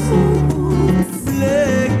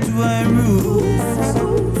 black to high roots,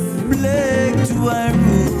 black to high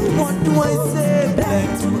roots. What do I say? Black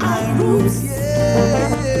to high roots, yeah.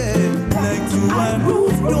 Black to high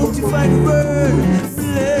roots, don't you find the word?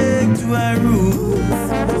 Black to high roots,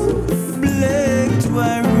 black to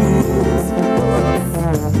high roots.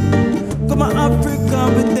 Come on, Africa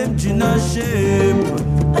with them gina shape.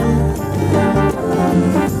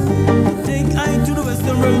 Take I to the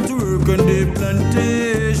western world to work on the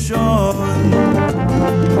plantation.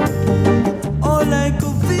 All I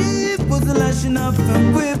could feel was the lashing of the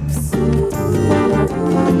whips.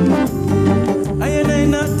 I and I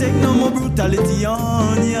not take no more brutality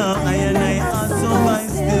on ya. I and I survive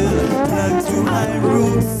still. Black to high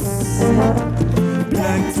roots,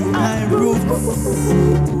 black to high roots,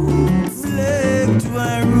 black to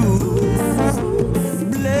high roots,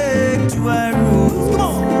 black to high roots. Come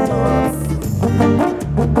on.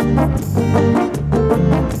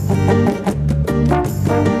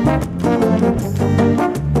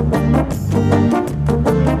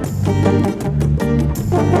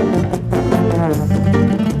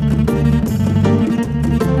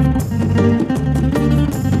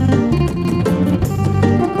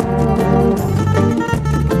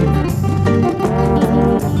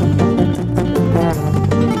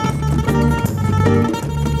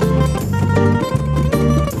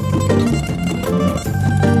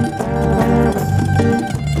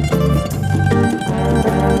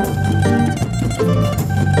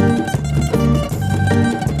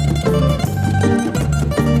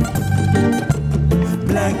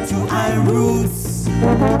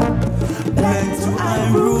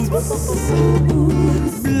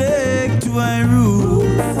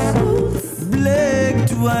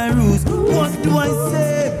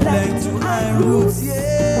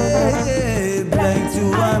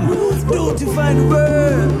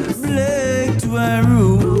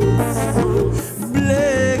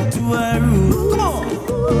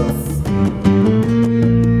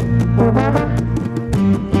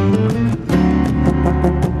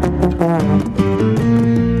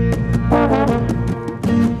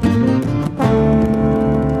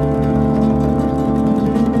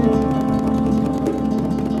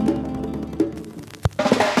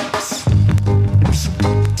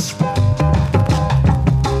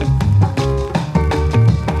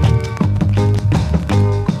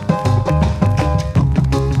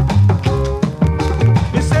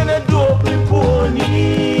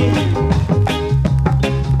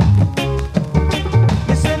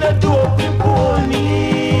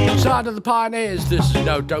 Pioneers, this is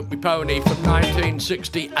No Don't Be Pony from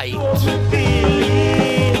 1968.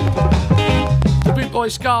 The Boot Boy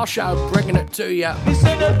Ska Show bringing it to you.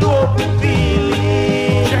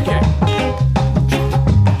 Check it.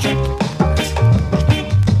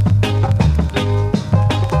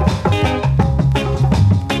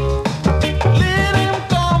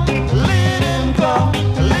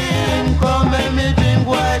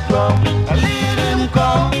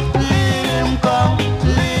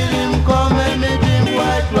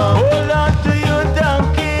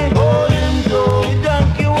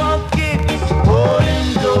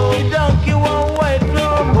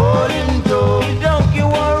 Donkey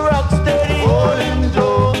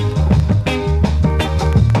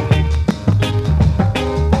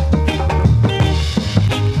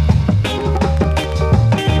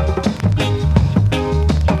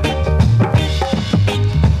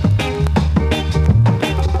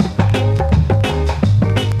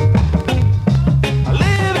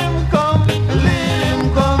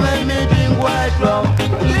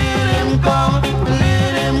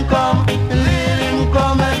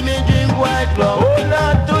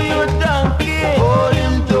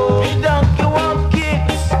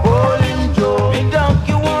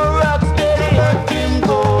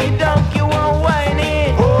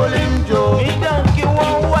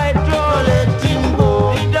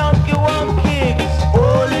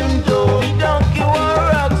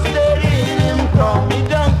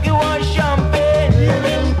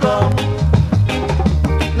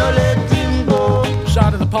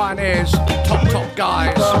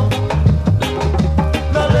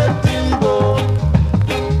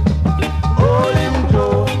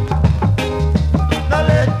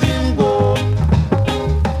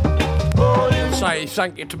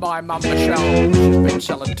thank you to my mum Michelle. She's been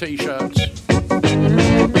selling t-shirts.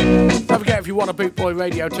 Don't forget, if you want a Boot Boy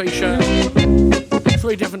Radio t-shirt,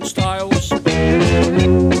 3 different styles. Go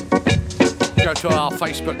to our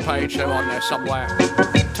Facebook page, they're on there somewhere.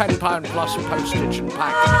 £10 plus postage and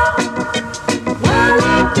packing.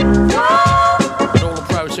 And all the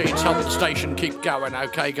proceeds help the station keep going,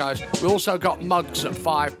 okay guys? We also got mugs at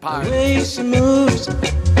 £5. The way she moves,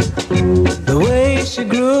 the way she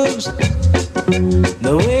grooves,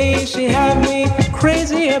 the way she have me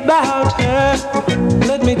crazy about her.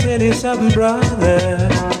 Let me tell you something, brother.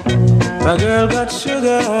 My girl got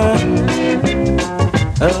sugar.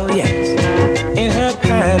 Oh yes, in her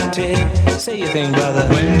panty. Say your thing, brother.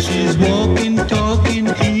 When she's walking, talking,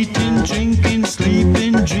 eating, drinking,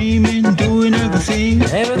 sleeping, dreaming, doing everything.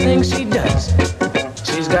 Everything she does,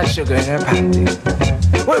 she's got sugar in her panty.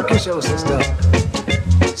 Work your show, sister.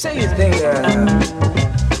 Say your thing,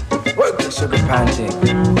 work your sugar panty.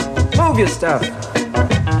 Move your stuff.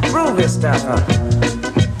 Move your stuff, huh?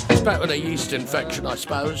 It's better with a yeast infection, I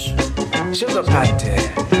suppose. Sugar panty.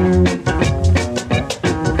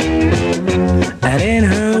 And in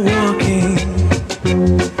her walking,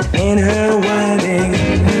 in her whining,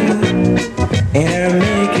 in her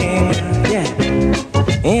making, yeah,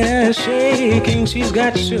 in her shaking, she's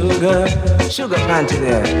got sugar, sugar panty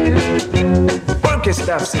there. Work your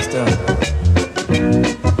stuff, sister.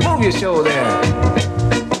 Move your shoulder.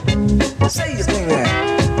 Say your thing there.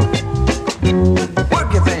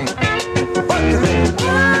 Work your thing. Work your thing.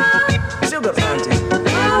 Sugar panty.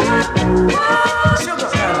 Sugar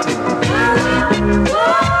panty.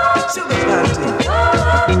 Sugar panty.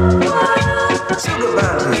 Sugar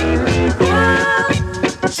panty.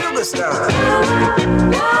 Sugar stuff.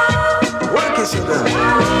 Work your sugar.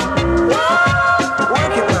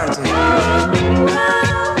 Work your panty.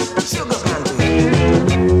 Sugar panty.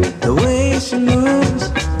 The way she moves,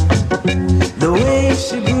 the way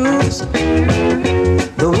she grooves,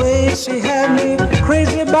 the way she had me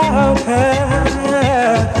crazy about her.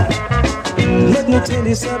 Let me tell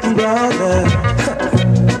you something, brother.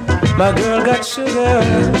 My girl got sugar.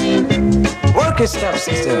 Work your stuff,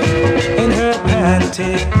 sister, in her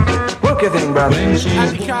panty. Work your thing, brother.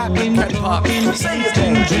 And you can't say your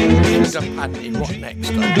thing. Panty, what next?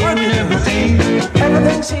 Working everything.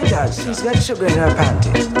 Everything she does, she's got sugar in her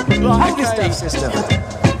panty. Work your stuff, sister.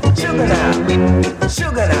 Sugar now.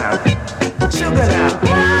 Sugar now. Sugar now. So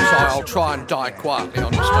I'll try and die quietly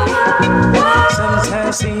on the station.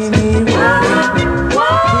 Sometimes see me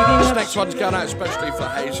walking. This next one's going out especially for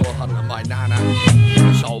Hazel Hunt and my nana,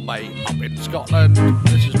 his old mate up in Scotland.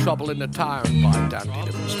 This is Trouble in the Town by Dandy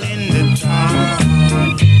Livingstone. In the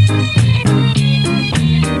town,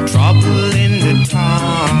 trouble in the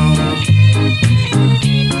town.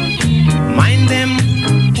 Mind them,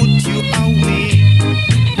 put you away.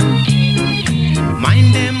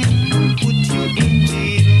 Mind them, put you in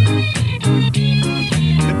jail.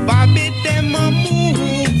 The Bobby them a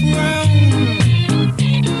move round.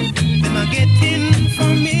 Them a get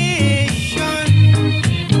information.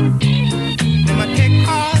 Them a take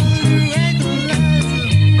all the regulars.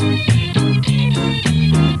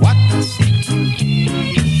 What a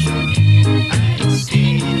situation. I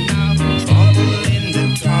see now, trouble in the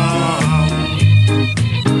town.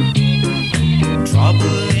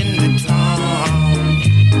 Trouble in the town.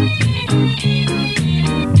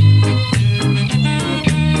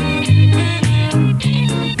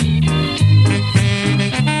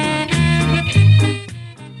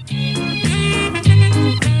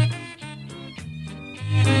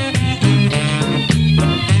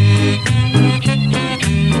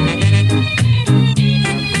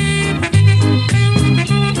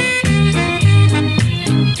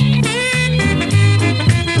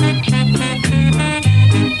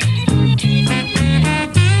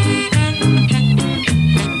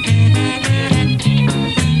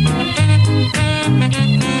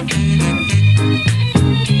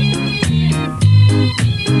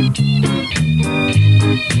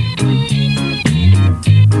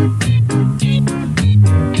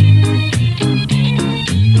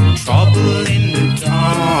 Trouble in the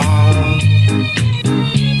town.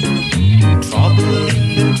 Trouble in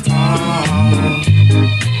the town.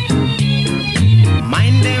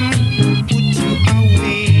 Mind them, put you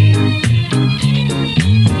away.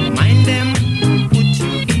 Mind them, put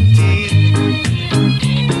you in jail.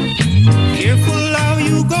 Careful how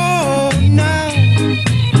you go now.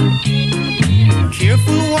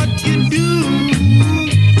 Careful what you do.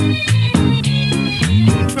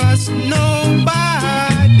 Don't trust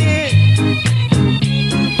nobody.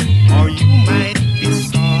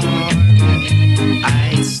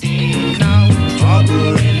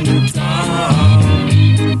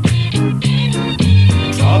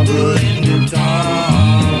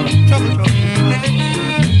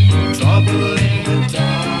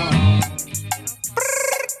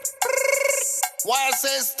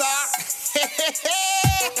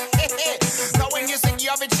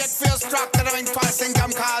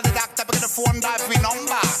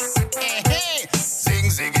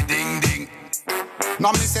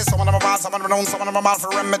 some of them known, some of them are bad for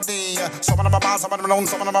remedy. Some of them are bad, some of them known,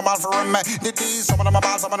 some of them are bad for remedy. Some of them are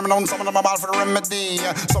bad, some of them known, some of them are bad for remedy.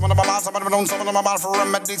 Some of them are bad, some of them known, some of them are bad for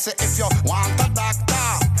remedy. Say if you want a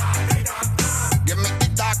doctor, give me the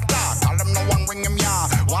doctor. Call them no one ring him, yeah.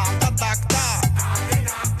 Want a doctor,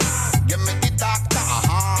 give me the doctor.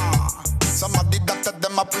 Some of the doctor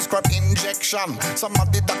them a prescribe injection. Some of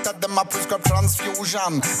the doctor them a prescribe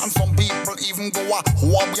transfusion. And some people even go a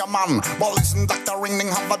whoop your man. But listen, Dr. Ring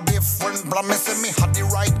have a different plan. Me say me had the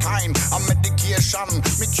right kind of medication.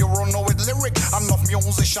 Me cure no with lyric, enough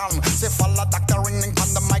musician. Say follow Dr. Ring on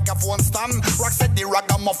the microphone stand. Rock said the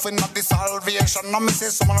ragamuffin of the salvation. Now me say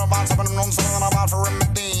some of them bad, some of them known, some of them are bad for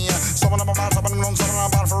remedy. Some of them are bad, some of them known, some of them are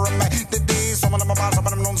bad for remedy. Some of them are bad, some of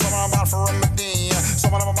them known, some of them are bad for remedy.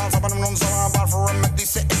 Some of them are bad, some of them known, some of them are bad for remedy.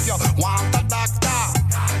 Say if you want a doctor,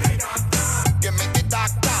 give me the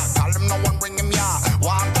doctor. Call him no one ring him, yeah.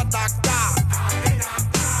 Want a doctor,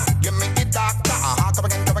 give me the doctor. Come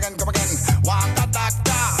again, come again, come again. Want a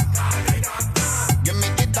doctor, give me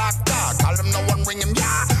the doctor. Call him no one ring him,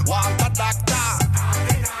 yeah. Want a doctor,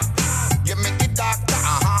 give me the doctor.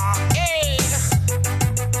 Hey,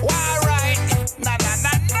 all right. Na na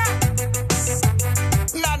na na,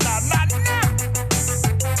 na na na na.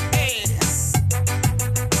 Hey,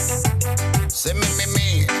 say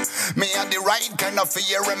me had the right kind of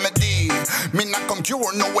fear remedy. Me not come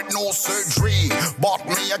cure no with no surgery, but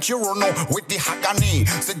me a cure no with the agony.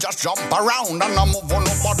 Say just jump around and I move on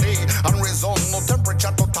nobody and resolve no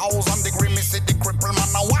temperature 2,000 degrees. Me see the cripple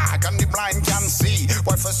man a walk and the blind can see.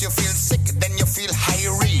 Why first you feel sick, then you feel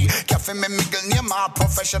hairy. Cafe me middle name my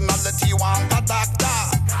professionality. Want a doctor,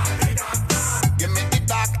 give me the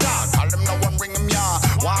doctor. Call him no one ring him, yeah.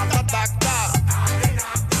 Want a doctor,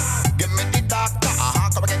 give me the doctor.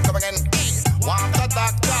 Come again, come again. Hey, want a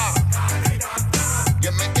doctor,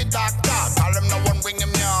 give me the doctor. Call him no one ring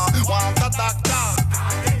him, yeah. Want a doctor,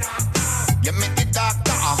 give me the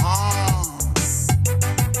doctor.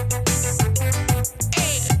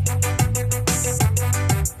 Hey,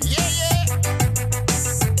 yeah, yeah,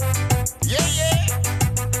 yeah, yeah.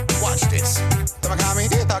 Watch this. Tamakami,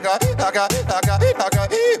 taka, taka, taka, taka,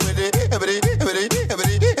 everybody, everybody, everybody,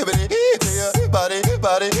 everybody, everybody, body,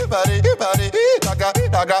 body, body, body, taka,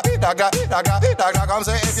 taka, taka, taka, taka. Come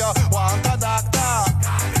say if you want a doctor,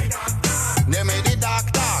 give me the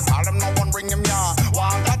doctor. Call him no one bring him, yeah.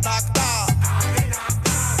 Want a doctor,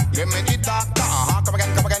 give me the doctor. Come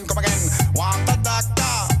again, come again, come again. Want a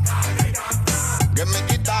doctor, give me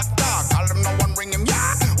the doctor. Call him no one bring him,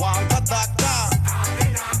 yeah. Want a doctor,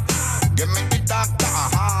 give me the doctor.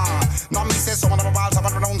 Now me say some of them are bad, some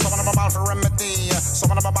of them known, some of them are bad for remedy.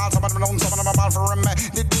 Some of them are bad, some of them known, some of them are bad for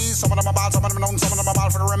remedy. Some of them are bad, some of them known, some of them are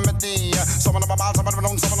bad for remedy. Some of them are bad, some of them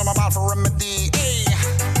known, some of them are bad for remedy. Hey,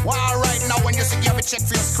 well, right now when you see you have a check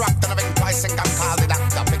for your strap, then I've been pricing and call the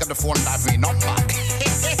doctor. Pick up the phone, dive me number.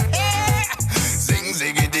 Zing,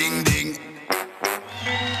 ziggy, ding, ding.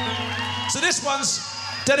 So this one's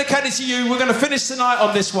dedicated to you. We're going to finish tonight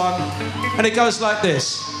on this one, and it goes like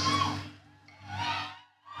this.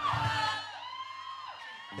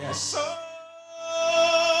 There's so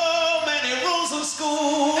many rules in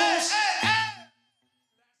schools.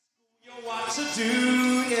 You know what to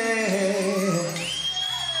do, yeah.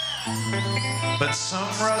 But some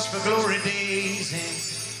rush for glory days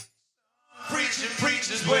and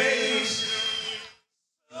preachers ways.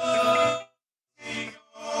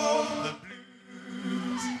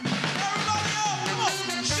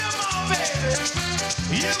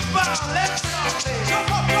 Let's go.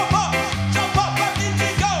 Jump up, jump up, jump up, let me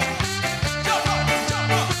go. Jump up,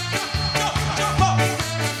 jump up, jump up, jump up,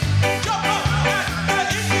 jump up, let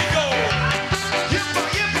me go. Yippa,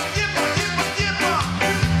 yippa, yippa, yippa, yippa.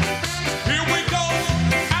 Here we go,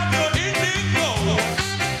 after Indigo.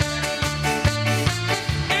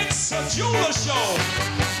 It's a jeweler show.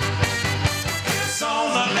 It's on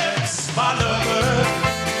the lips, my lover.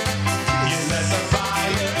 You let the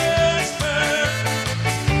fire burn.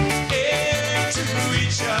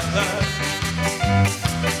 Each other.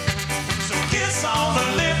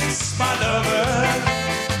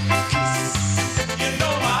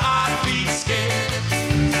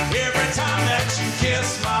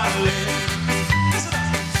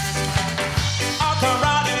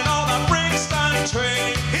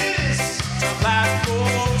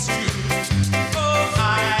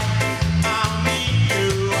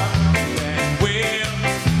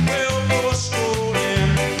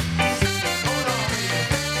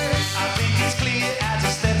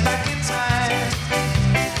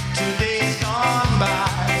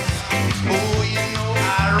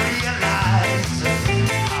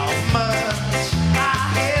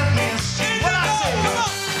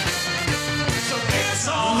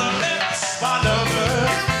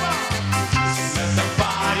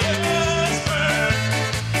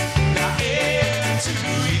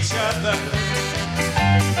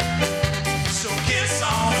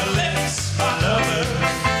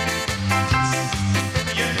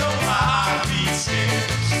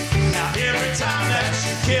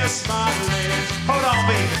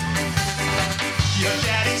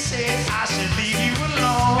 said I should leave you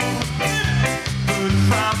alone. Good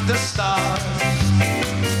from the start.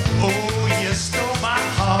 Oh, you stole my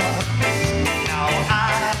heart. Now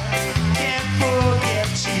I can't forget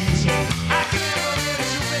you. I can't forget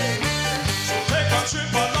you, baby. So take a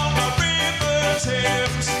trip along the river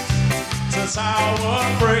Thames to Tower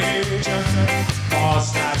Bridge. 'Cause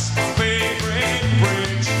that's my favorite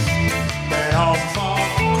bridge. Then home for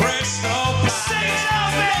Crystal Palace.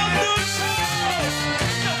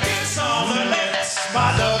 Kiss on the lips, my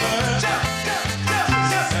lover.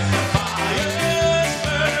 Let the fires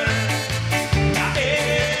burn. Now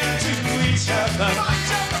into each other.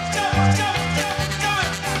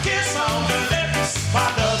 Kiss on the lips, my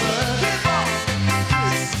lover.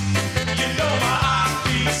 You know my heart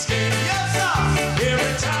beats scared.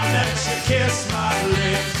 Every time that you kiss my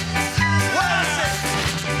lips. What I say?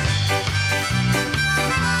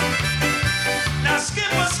 Now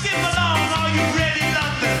skip along, are you ready,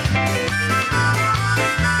 London?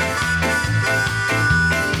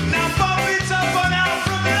 Now bump it up and out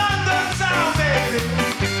from London town, baby.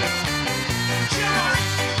 Come on.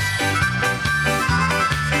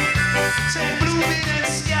 Say blue beat and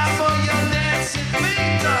sky for your dancing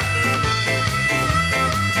feet.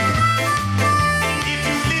 If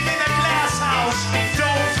you live in a glass house,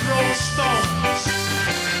 don't throw stones.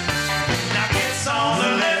 Now kiss on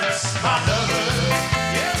the lips, my lover.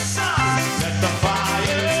 Yes, sir. Let the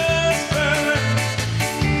fires burn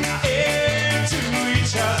into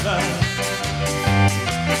each other.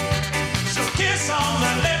 So kiss on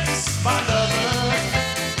the lips, my lover.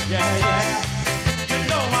 Yeah, yeah. You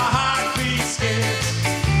know my heart beats scared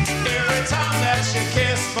every time that you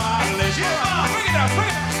kiss my lips. Yeah, bring it up, bring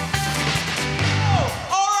it up. Oh,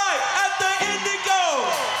 all right, at the Indigo,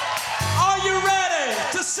 are you ready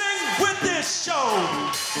to sing with this show?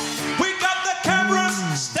 We got the cameras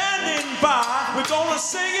standing by. We're gonna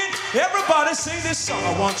sing it. Everybody sing this song.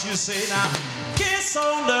 I want you to say now. Kiss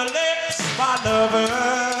on the lips, my lover.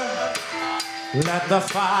 Let the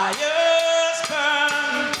fires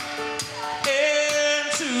burn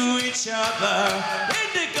into each other.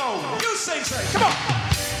 Indigo, you sing, say, come on.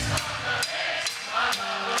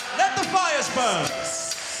 Let the fires burn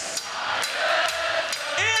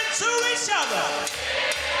into each other.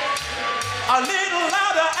 A little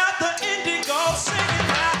louder at the Indigo, singing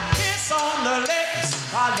now. Kiss on the lips,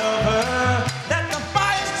 my lover. Let the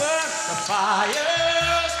fires burn, the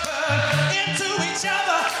fires burn into each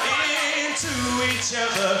other, into each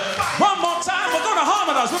other. One more time, we're gonna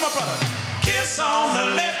harmonize with my brother. Kiss on the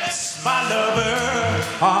lips, my lover.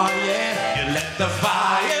 Oh yeah, you let the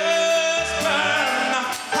fires burn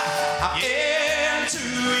into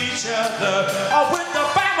each other. Oh, with the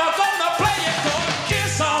band, we're gonna play it. Gonna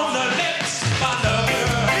kiss on the lips, my lover.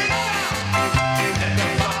 Let the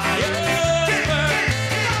fires burn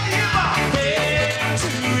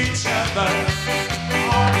into each other.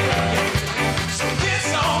 Oh yeah. So kiss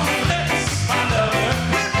on the lips, my lover.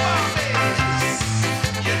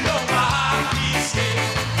 You know my heart beats scared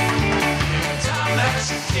every time that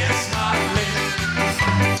you kiss my lips.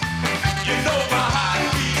 You know my heart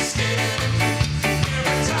beats scared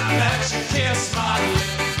every time that you kiss my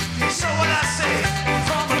lips. So what I say,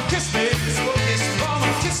 come and kiss me, come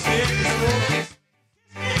and kiss me, kiss me.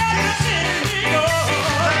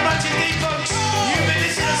 That much indeed, folks. You've been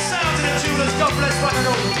listening to sounds of the Jewelers. God bless one and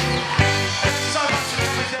all. Thanks so much for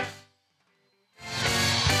coming down.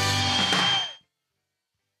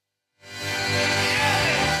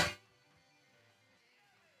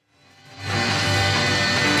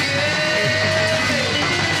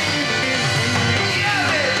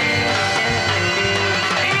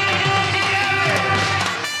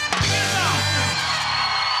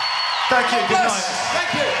 Thank you. Good night.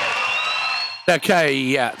 Thank you. Okay,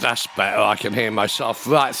 yeah, that's better. I can hear myself.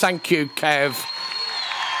 Right, thank you, Kev.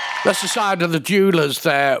 That's the sound of the Jewelers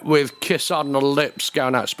there with Kiss on the Lips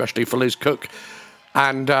going out especially for Liz Cook.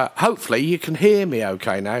 And hopefully you can hear me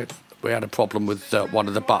okay now. We had a problem with one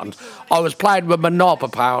of the buttons. I was playing with my knob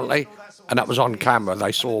apparently, and that was on camera.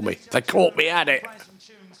 They saw me. They caught me at it.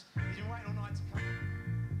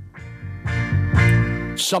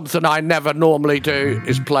 Something I never normally do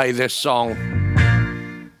is play this song.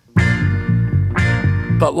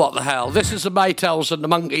 But what the hell? This is the Maytals and the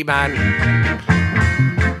Monkey Man.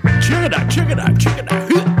 Check it out, check it out, check it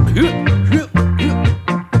out.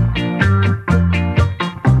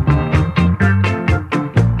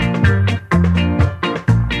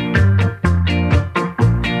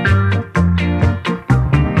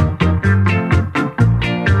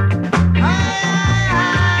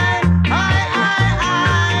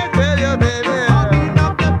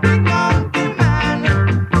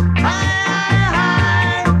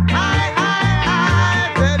 Hey,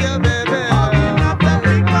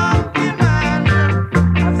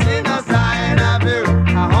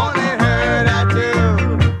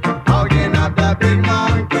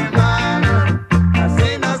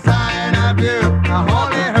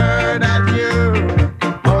 only heard that you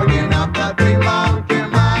holding up the big monkey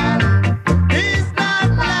man. He's not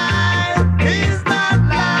live, he's not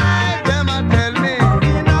live. Them a tell me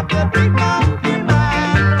holding up the big monkey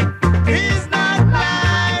man. He's not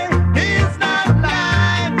live, he's not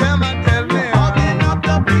live. Them a tell me holding up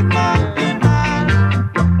the big monkey man.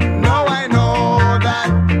 Now I know that,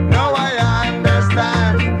 now I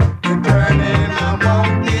understand. You're turning a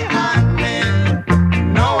monkey on me.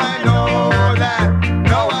 Now I know that,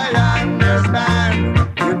 now I understand.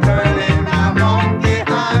 You're turning a monkey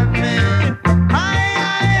on me.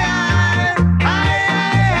 I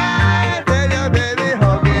tell your baby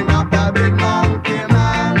hugging up the big monkey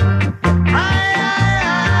man.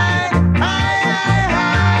 I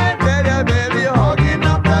tell your baby hugging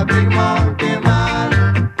up the big monkey man.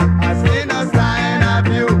 I see no sign of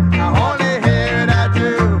you, I only hear that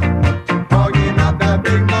you hugging up the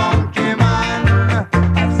big monkey man.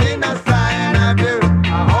 I see no sign of you,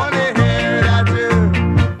 I only hear that you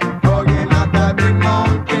hugging up the big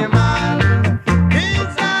monkey man.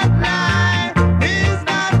 He's not lying, he's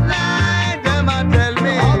not lying. Them a tell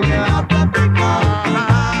me hugging up the big monkey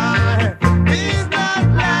man. He's not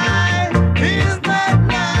lying, he's not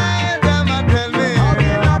lying. Them a tell me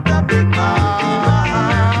hugging up the big monkey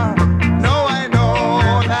man. Now I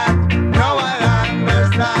know that, now I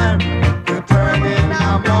understand. You're turning a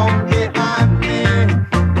monkey on me.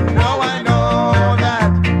 Now I know that,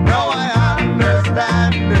 now I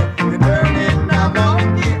understand. You're turning a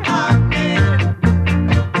monkey on me.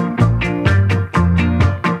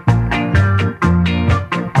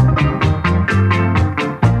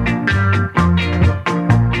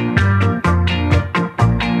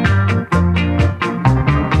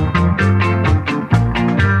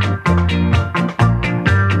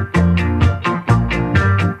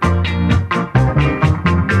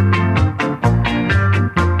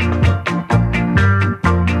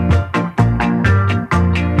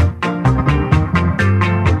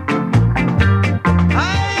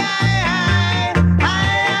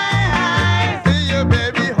 See your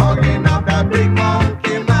baby hugging up that big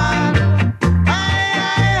monkey man.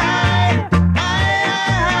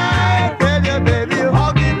 Tell your baby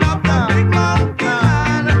hugging up the big monkey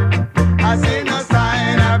man. I see no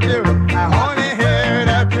sign of you, I only hear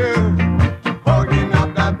that you hugging up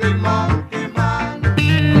that big monkey man.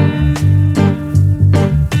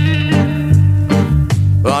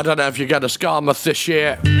 Well, I don't know if you're going to Skarmouth this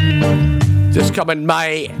year. This coming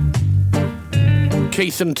May,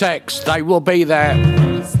 Keith and Tex, they will be there.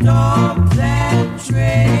 Stop that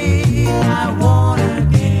train, I wanna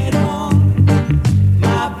get on.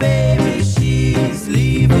 My baby, she's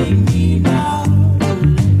leaving me now.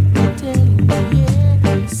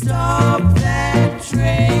 Stop that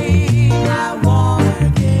train, I wanna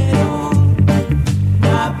get on.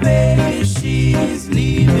 My baby, she's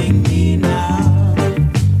leaving me now.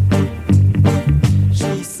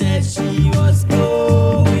 She said she was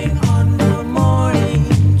going on the morning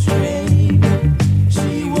train.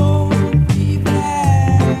 She won't be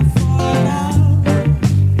back for now.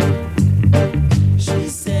 She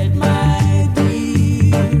said, my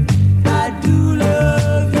dear, I do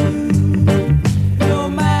love you. No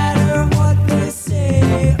matter what they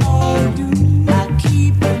say or do, I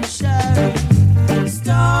keep on shouting.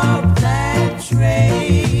 Stop that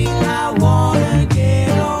train, I wanna get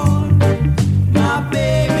on. My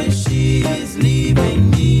baby, she's leaving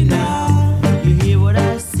me now. You hear what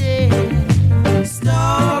I say?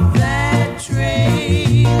 Stop that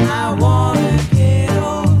train, I wanna get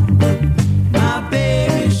on. My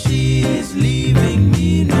baby, she's leaving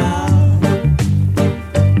me now.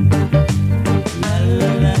 La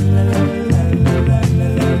la la la la la la la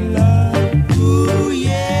la la. Ooh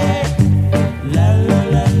yeah. La la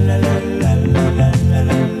la la la la la la la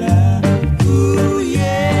la la. Ooh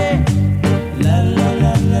yeah. La la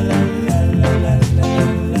la la la la la la la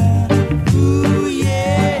la. Ooh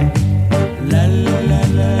yeah. La la la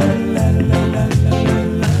la la la la la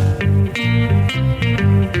la.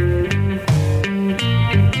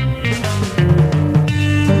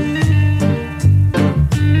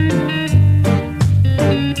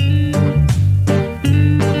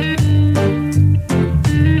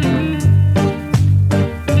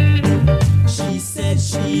 She said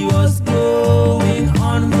she was going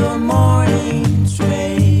on the morning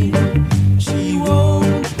train. She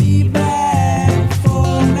won't be back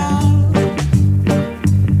for now.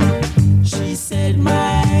 She said,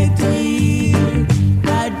 my dear,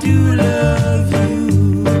 I do love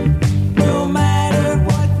you. No matter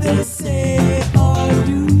what they say or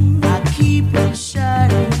do, I keep on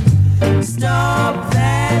shouting. Stop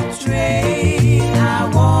that train, I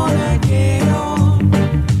wanna get on.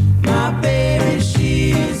 My baby, she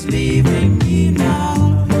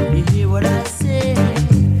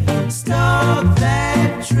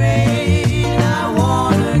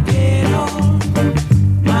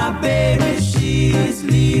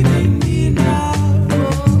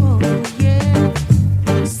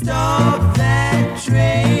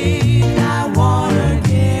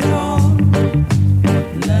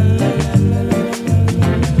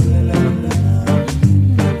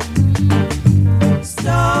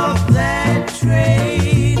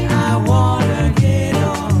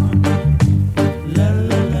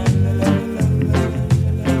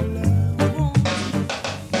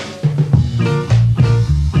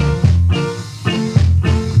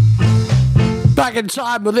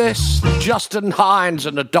time with this. Justin Hines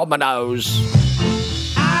and the Dominoes.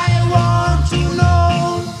 I want to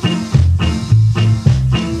know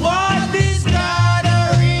what this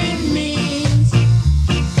gathering means.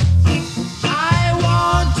 I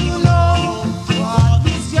want to know what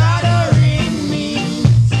this gathering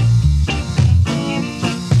means.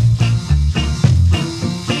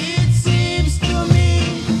 It seems to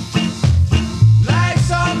me like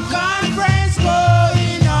some conference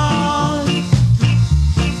going on.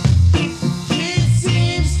 It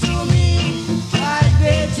seems to me like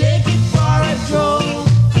they take it for a joke.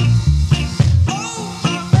 Oh, I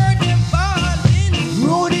heard them falling.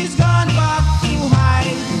 Rudy's gone back to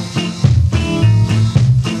hide.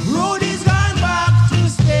 Rudy's gone back to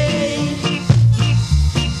stay.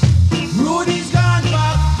 Rudy's gone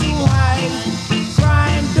back to hide.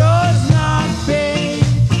 Crime does not pay.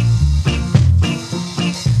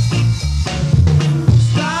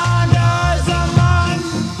 Stand as a man.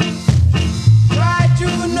 Try to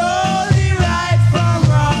know the right from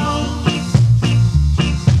wrong.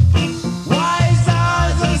 Wise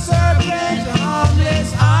as a serpent, harmless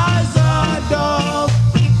as a dove.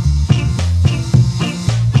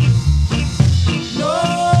 No,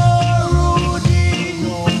 Rudy,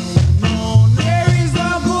 no. There is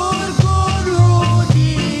no good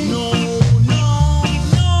Rudy. No,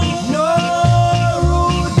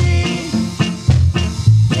 Rudy.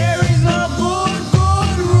 There is no good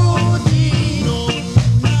Rudy.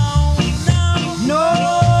 No,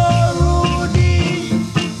 Rudy.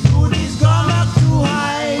 Rudy's gone back to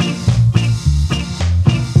hide.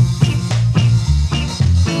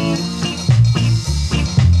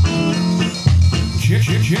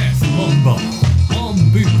 Jeff Lumber on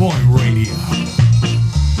Boot Boy Radio.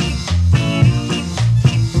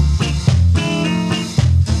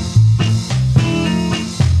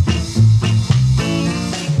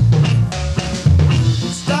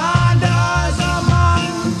 Stand as a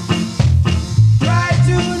man. Try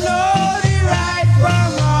to know the right from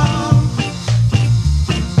wrong.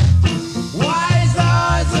 Wise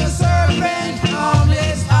as a serpent,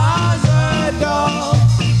 harmless as a dove.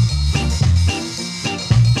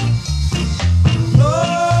 No,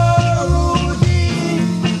 Rudy.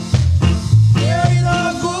 There is no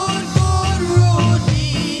good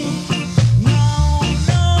Rudy.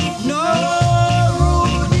 No,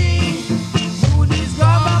 Rudy. Rudy's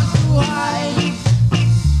gone back to hide.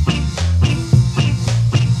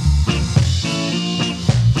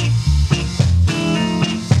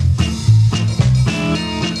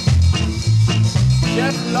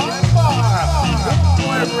 Jeff Lombard, Boot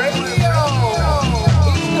Boy Radio.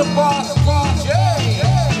 He's the boss DJ.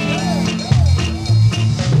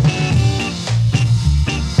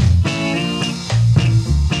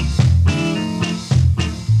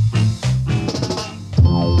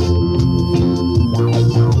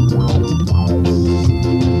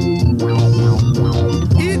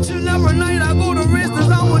 Each and every night I go to rest, as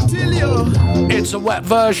I will tell you. It's a wet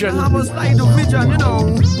version. I must like the vision, you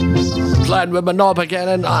know. Playing with my knob again,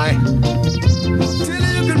 and I. Tell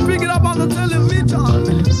you can pick it up on the television.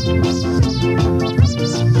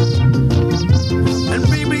 And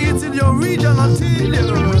baby, it's in your region, I tell you.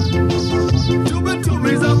 To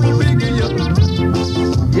me, I'm a big you.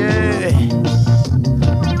 Yeah.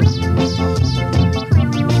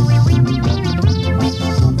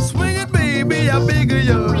 Swing it, baby, I beg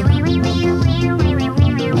you.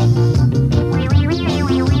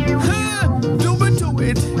 Huh, do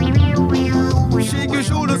it. Shake your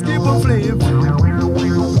shoulders, keep a flip.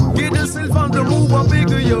 Get yourself on the move, I beg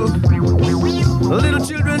you. Little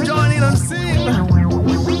children join in and sing.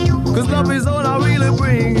 Cause love is all I really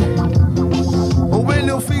bring. When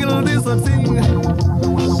you feel this a thing,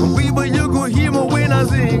 baby, you go hear me when I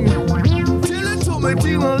sing. Tell it to me,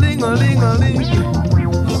 ting-a-ling-a-ling-a-ling.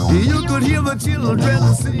 You could hear the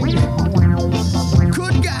children sing.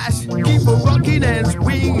 Good gosh, keep a rocking and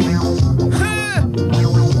swing. Huh.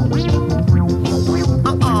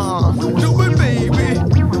 Do it, baby.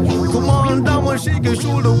 Come on, down and shake your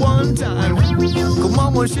shoulder one time. Come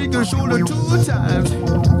on, and shake your shoulder 2 times.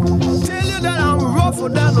 Tell you that I'm rougher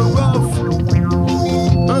than the rough.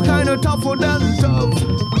 I'm kinda tougher than tough.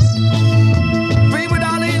 Baby,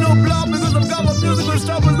 that ain't no bluff because I've got my musical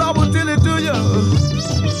stuff and I will tell it to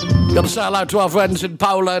you. Gotta say hello to our friends in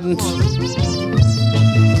Poland.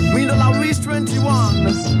 Me that I reached 21.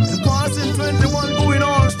 And passing 21 going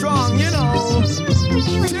on strong, you know.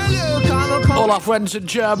 Tell you, kinda All our friends in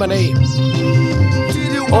Germany.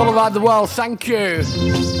 All around the world, thank you.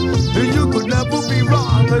 You could never be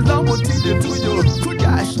wrong, as I will teach it to you. Good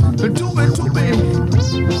gosh, do it to me.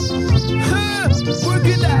 Huh, work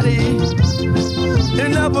it, daddy.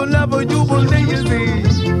 And never, never you will lazy.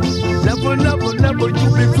 Never, never, never you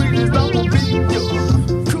be free as long as be you.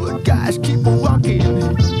 Good guys keep on walking.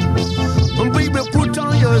 And baby, put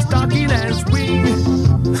on your stocking and swing.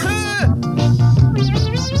 Huh.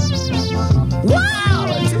 Wow,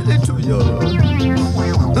 I tell it to you.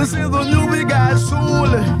 This is the new big guy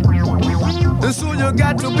soul. And so you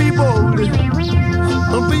got to be bold.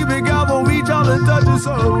 And baby, God won't reach out and touch your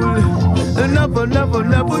soul. And never, never,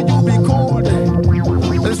 never you be cold.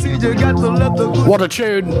 And see you got to let the good. What a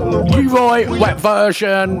tune. Leroy, wet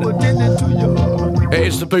version. It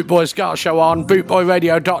is the Bootboy Ska Show on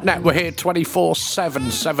bootboyradio.net. We're here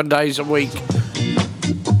 24/7, 7 days a week,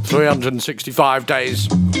 365 days.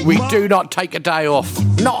 We do not take a day off.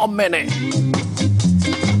 Not a minute.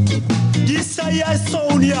 This is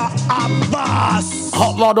Sonia Abbas.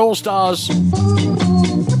 Hot Rod All Stars.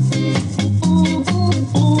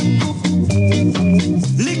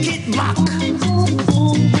 Lick it back.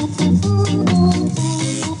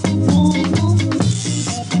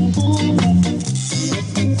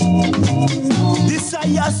 This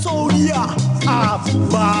is Sonia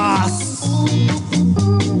Abbas.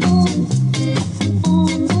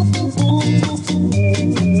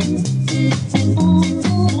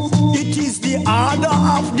 It is the order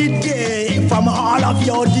of the day from all of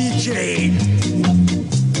your DJ.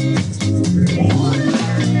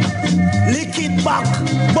 Lick it back,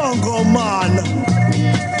 Bongo Man.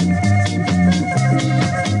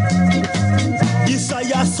 This is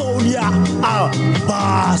your Sonia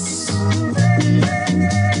Abbas.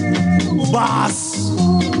 Bass.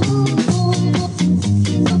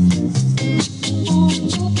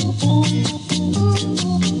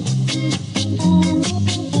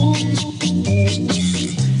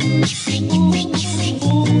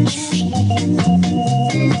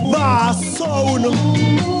 Bass sound.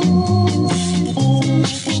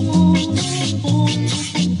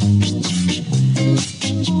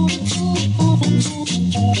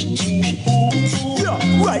 Yeah,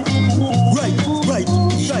 right.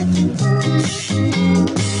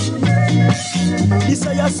 This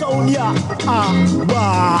is your sound, yeah.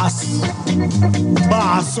 Bass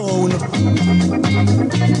sound.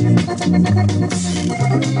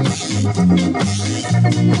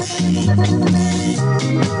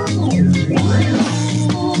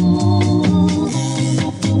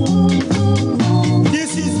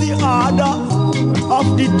 This is the order of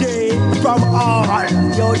the day from all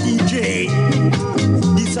your DJ.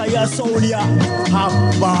 This is your sound, yeah.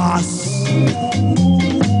 Bass.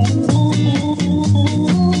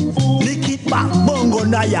 Lick it back, Bongo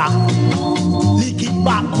Naya. Lick it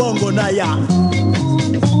back, Bongo Naya.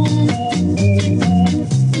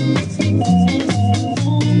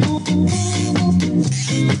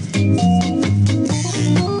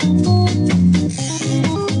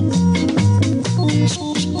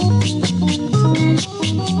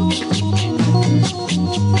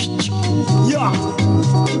 Yeah.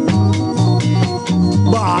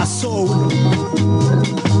 Bass sound.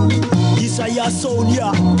 This is your sound,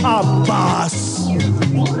 yeah. Bass.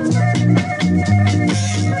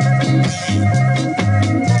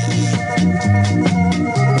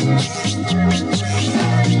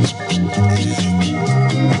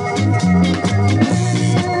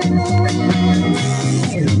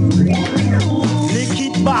 Lick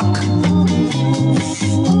it back.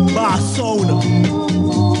 Bass sound.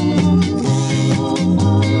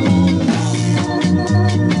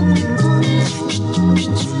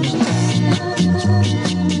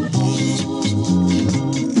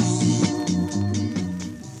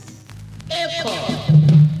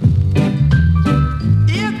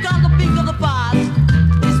 Here comes the pick of the past.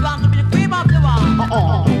 This one will be the cream of the one.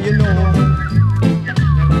 You know.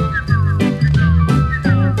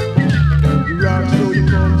 You rock, so you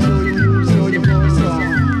come, so you move, so you go song.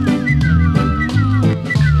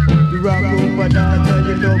 You rock over that,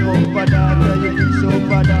 you love over that, you be so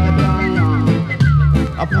bad that.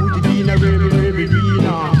 I put it in a very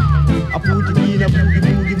Dina. I put it in a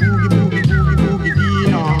boogie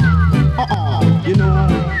Dina. You know.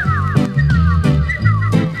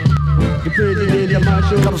 The president, the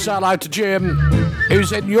marshal. Got to say hello to Jim,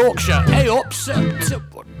 who's in Yorkshire. Hey up,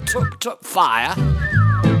 took fire.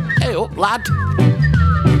 Hey up, lad.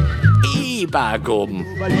 Bagum.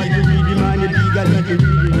 The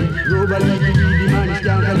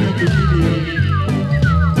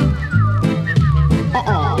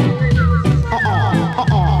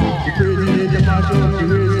president, the marshal, the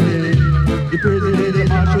resident. The president, the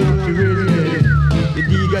marshal, the resident. The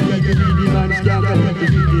digger, the man, skanker, the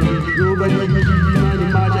resident. Nobody, the man, the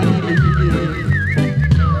marshal, the resident.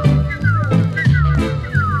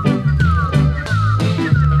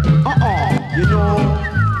 You know.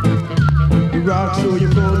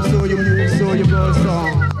 so you go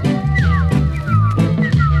song.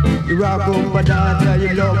 You rock up for data,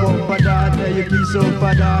 you love up for data, you kiss up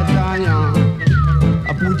for data, yeah.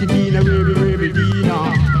 I put it in a baby Dina.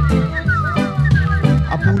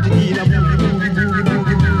 I put it in a boogie Dina.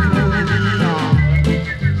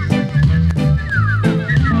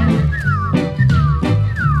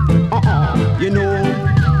 You know,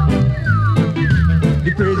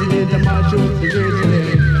 the president of my show, the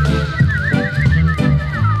president.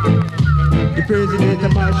 The president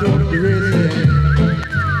of my show, the president.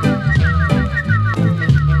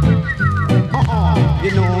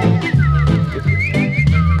 You know,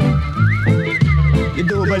 you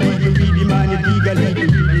don't believe you read the man, you legally you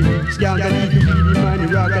read it. Scandally you read the man, you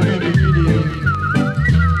rockally you read it.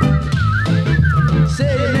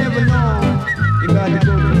 Say you never know, you got to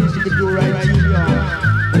go to this, you can do right to you.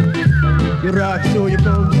 You rock, so you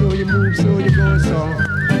come, so you move, so you go, so.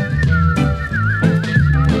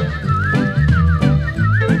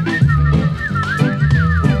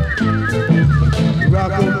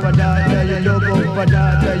 Rock up for data, you love up for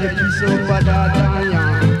data, you kiss up for data, yeah.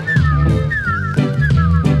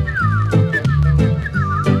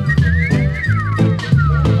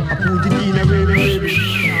 I put it in a baby.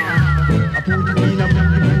 I put it in a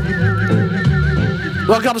boogie.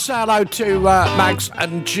 Well, I've got to say hello to Mags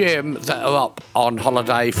and Jim that are up on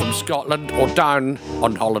holiday from Scotland, or down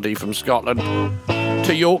on holiday from Scotland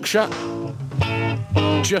to Yorkshire.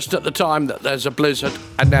 Just at the time that there's a blizzard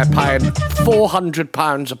and they're paying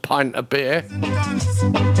 £400 a pint of beer.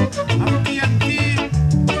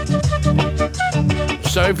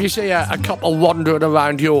 So if you see a couple wandering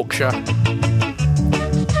around Yorkshire,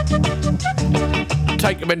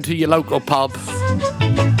 take them into your local pub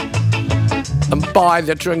and buy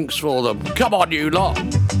the drinks for them. Come on, you lot.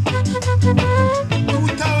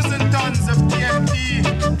 2,000 tons of TNT.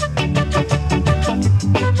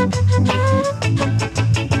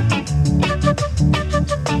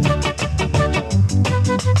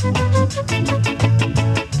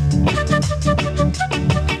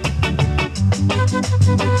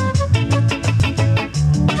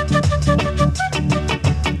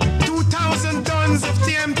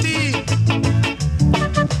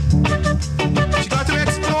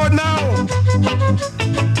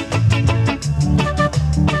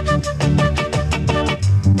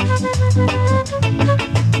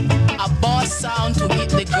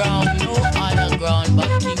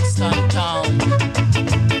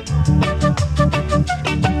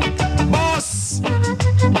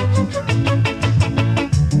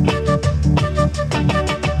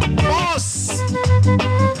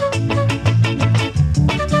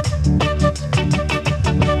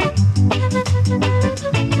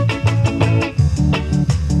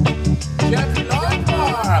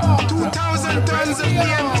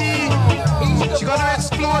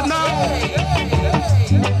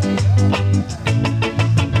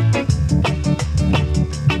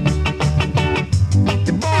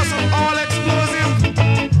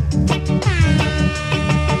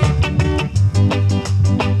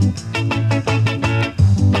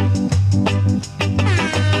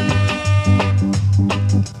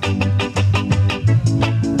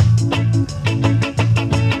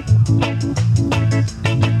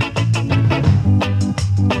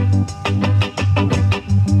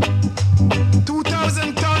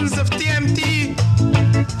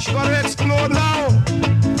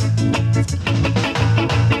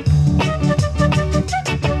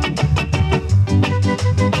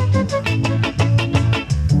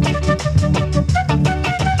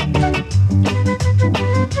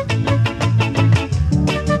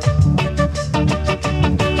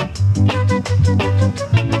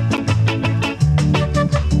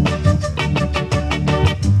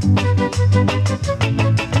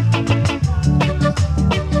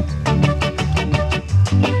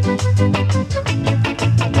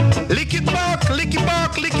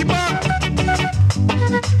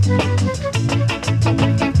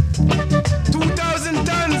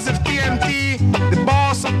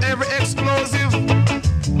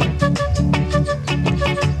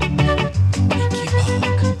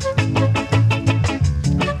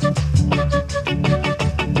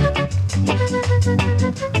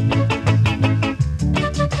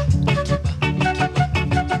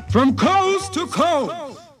 From coast to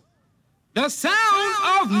coast, the sound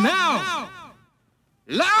of now,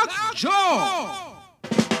 Lockjaw.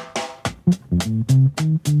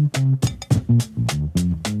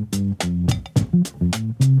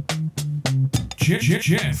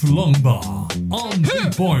 Jeff Longbar on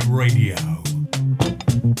Boot Boy Radio.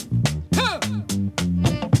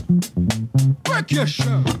 Work your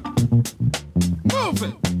show. Move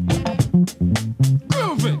it.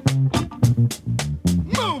 Groove it.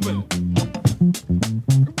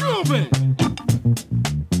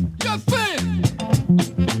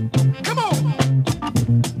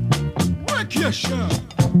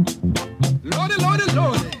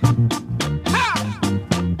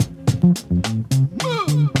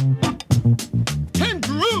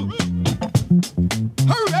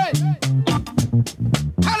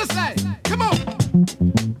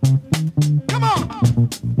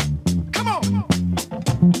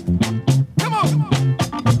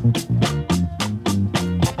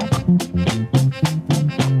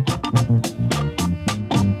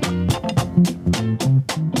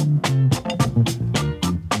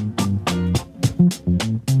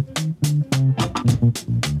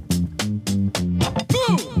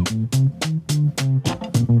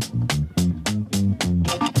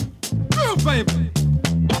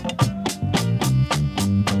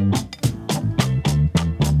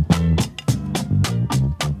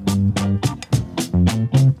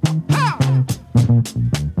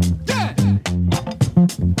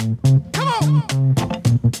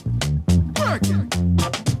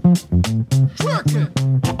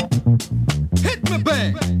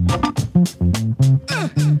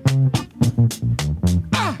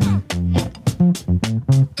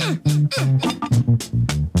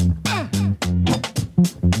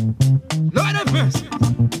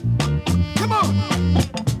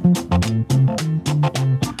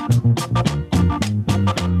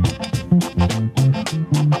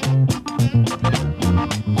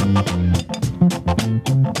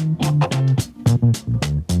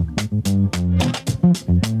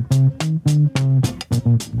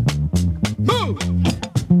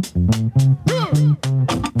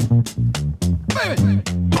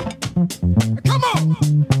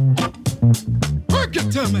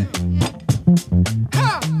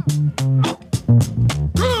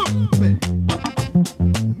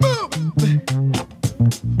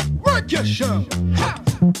 Pressure. Ha.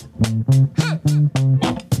 Ha.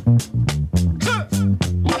 Ha.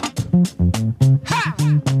 Ha.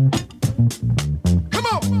 Come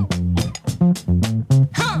on.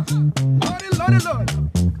 Ha. Lordy, lordy,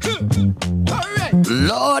 lordy. All right.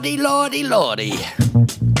 Lordy, lordy, lordy.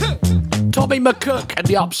 Tommy McCook and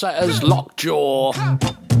the Upsetters, Lockjaw.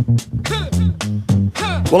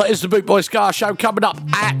 Well, it is the Boot Boy Ska Show coming up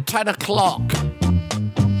at 10 o'clock.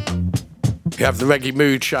 You have the Reggae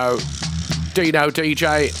Mood Show, Dino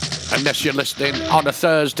DJ, unless you're listening on a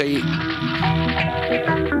Thursday.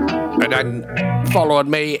 And then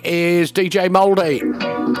following me is DJ Mouldy.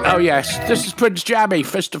 Oh yes, this is Prince Jammy,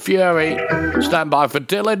 Fist of Fury. Stand by for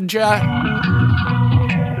Dillinger.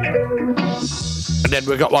 And then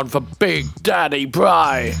we got one for Big Daddy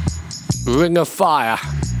Bry, Ring of Fire.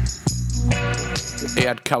 He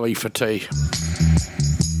had curry for tea.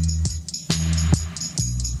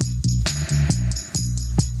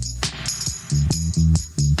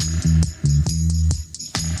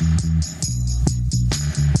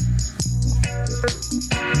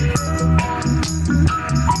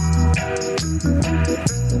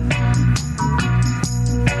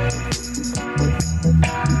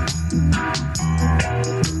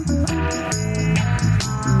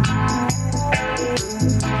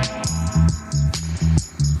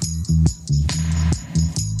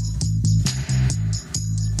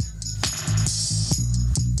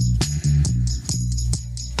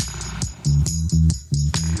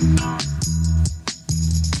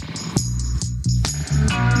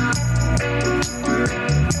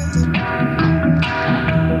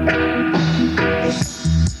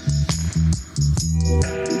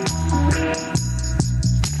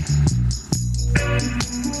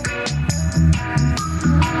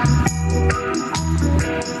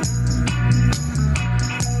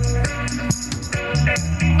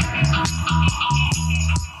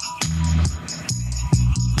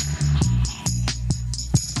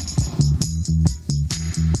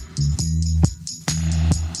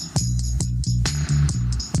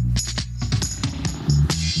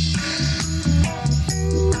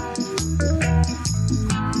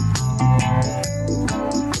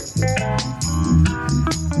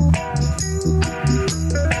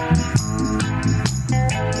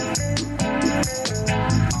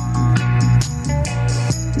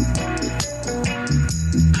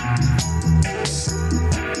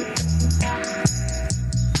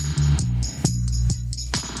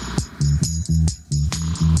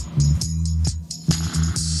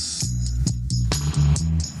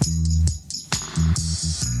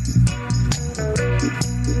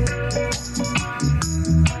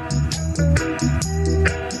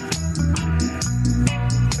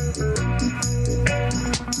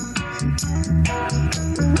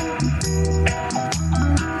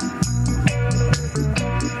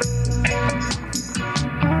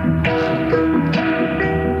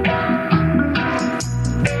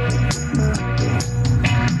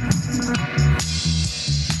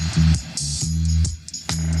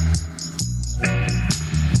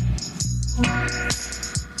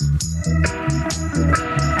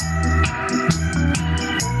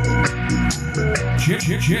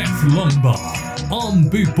 Jeff Longbar on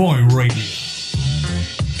Boot Boy Radio.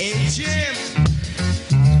 Hey Jim,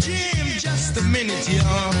 just a minute,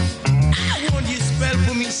 y'all. I want you to spell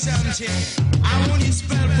for me something. I want you to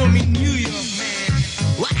spell for me New York, man.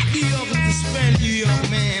 Why do you have to spell New York,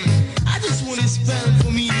 man? I just want you to spell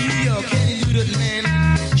for me New York. Can you do that, man?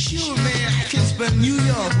 Sure, man, I can spell New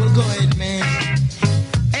York. Well, go ahead, man.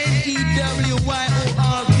 N-E-W-Y-O-R-K,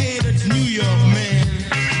 that's New York, man.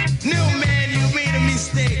 No, man, you made a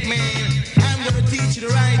mistake, man. I'm gonna teach you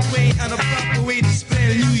the right way and the proper way to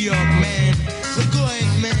spell New York, man. Well, go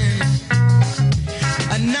ahead, man.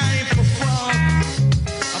 A knife, a fork,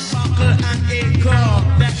 a buckle, and a cork.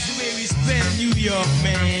 That's the way we spell New York,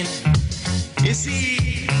 man. You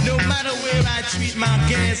see, no matter where I treat my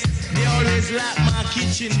guests, they always like my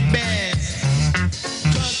kitchen best.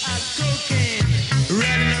 'Cause I'm cooking,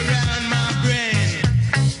 running around my brain.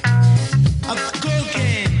 I'm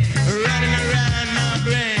cooking, running around my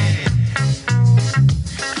brain.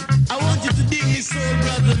 I want you to dig me, soul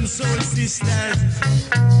brothers and soul sisters.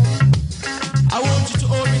 I want you to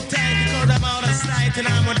hold me tight because I'm out of sight and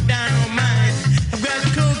I'm a dynamite. I've got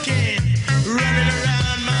cooking, running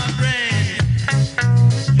around my brain.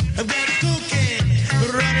 I've got cooking,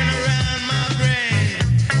 running around my brain.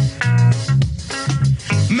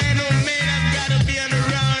 Man, oh man, I've got to be on the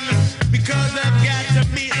run because I've got to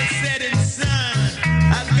meet the setting sun.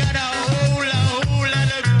 I've got a whole lot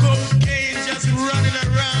of cocaine just running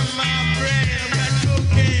around my brain. I've got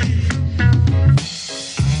cocaine.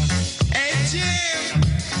 Hey Jim,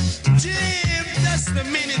 Jim, just a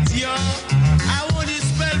minute, yo. I want you to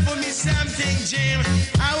spell for me something, Jim.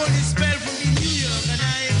 I want you to spell for me New York. And I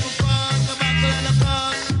ain't for fuck, a buckle and a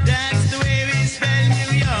cock. That's the way we spell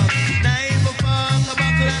New York. And I ain't for fuck, a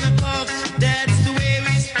buckle and a cock. That's the way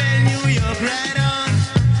we spell New York. Right on.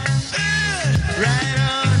 Right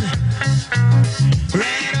on.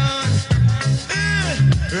 Right on.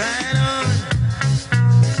 Right on.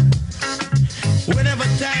 Whenever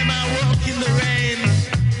time I walk in the rain,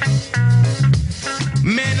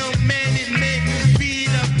 man, oh man, it make me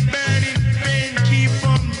feel a burning pain. Keep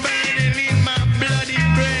on burning in my bloody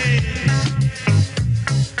brain.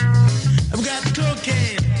 I've got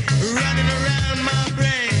cocaine running around my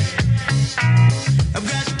brain. I've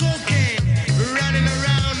got cocaine running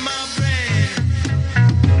around my brain.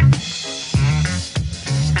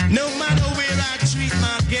 No matter where I treat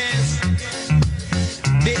my guests,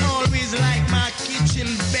 they always like my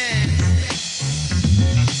kitchen bed.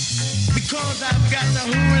 Because I've got a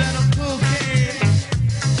whole lot of cocaine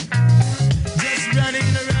just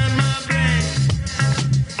running around my brain.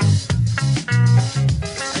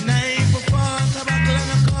 And I ain't for fuck, a buckle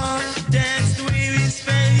and a cock. That's the way we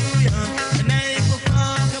spell New York. And I ain't for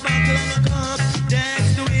fuck, a buckle and a cock. That's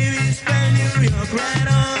the way we spell New York. Right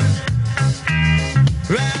on.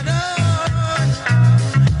 Right on.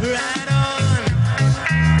 Right on.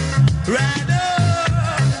 Right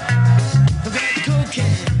on. I've got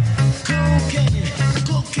cocaine. Cocaine,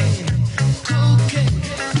 cocaine, cocaine,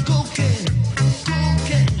 cocaine,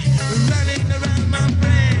 cocaine, running around my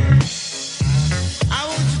brain. I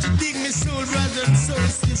want you to dig me, soul brothers and soul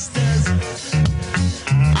sisters.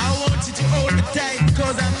 I want you to hold me tight,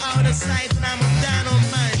 cause I'm out of sight and I'm down on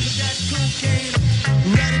mine. I've got cocaine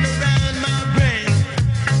running around my brain.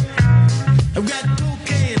 I've got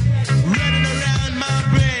cocaine running around my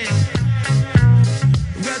brain.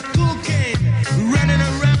 I've got cocaine running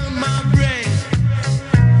around my brain.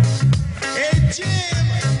 Hey Jim,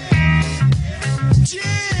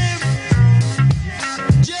 Jim,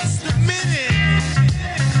 just a minute,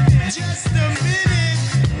 just a minute,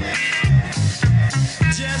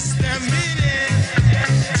 just a minute,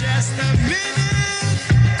 just a minute,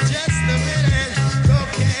 just a minute.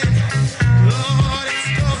 Cocaine, Lord, it's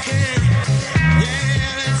cocaine,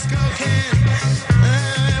 yeah, it's cocaine. I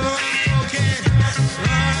want cocaine,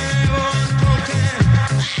 I want cocaine.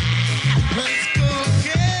 It's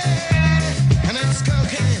cocaine, and it's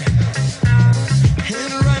cocaine,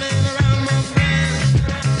 and running around my brain,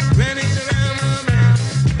 running around my brain.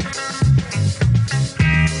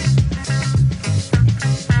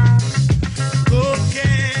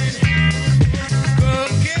 Cocaine,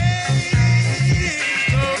 cocaine,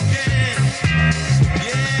 cocaine,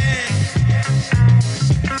 yeah.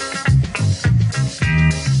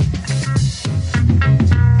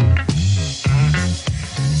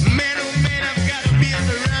 Man, oh man, I've got to be on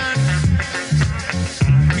the run,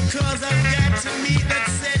 because I've got to meet that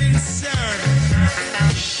setting sun.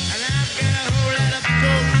 And I've got a whole lot of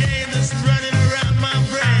cocaine that's running around my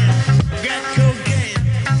brain. I've got cocaine,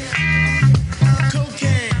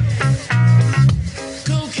 cocaine,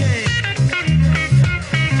 cocaine, cocaine.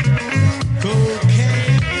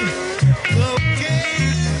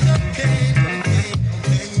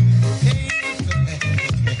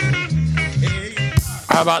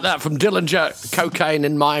 How about that from Dillinger? Cocaine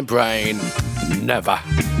in my brain. Never.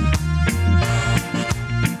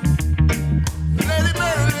 Let it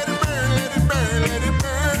burn, let it burn, let it burn, let it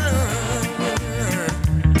burn.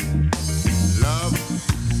 Love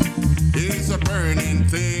is a burning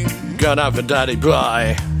thing. Going out for Daddy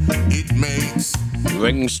Bry. It makes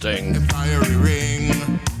Ring sting. a fiery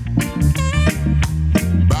ring.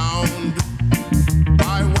 Bound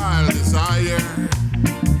by wild desire,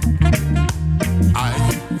 I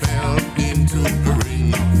fell into a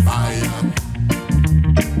ring of fire.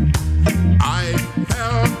 I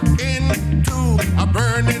fell into a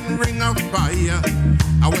burning ring of fire.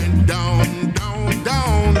 I went down, down,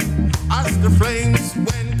 down as the flames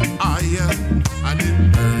went higher, and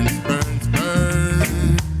it burns, burns,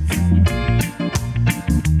 burns.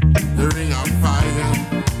 The ring of fire,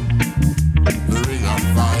 the ring of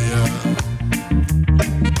fire,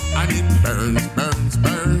 and it burns, burns,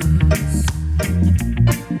 burns.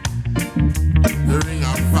 The ring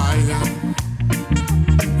of fire,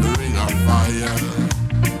 the ring of fire.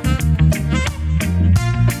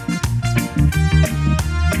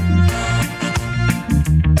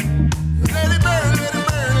 Let it burn, let it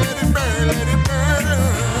burn, let it burn, let it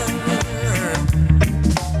burn.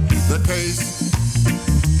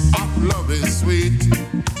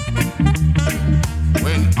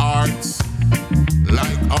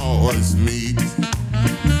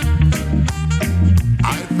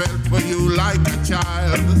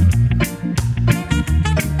 child.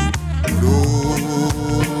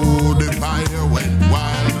 Through the fire went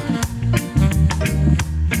wild.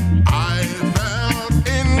 I fell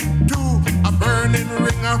into a burning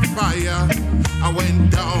ring of fire. I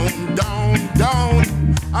went down, down, down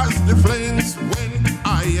as the flames went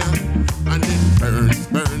higher, and it burns,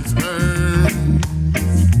 burns, burns.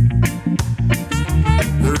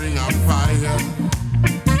 The ring of fire,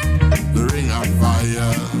 the ring of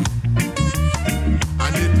fire,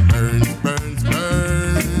 and it burns, burns,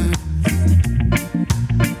 burns.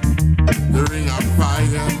 The ring of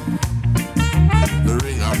fire, the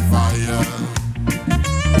ring of fire.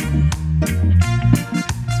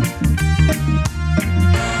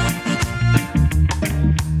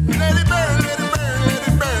 Let it burn, let it burn, let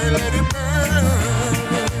it burn, let it burn.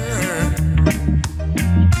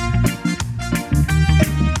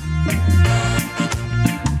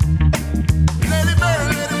 Let it burn,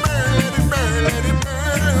 let it burn, let it burn, let it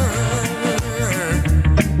burn.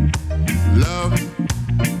 Love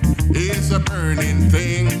is a burning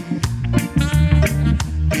thing.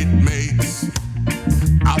 It makes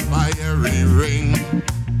a fiery ring.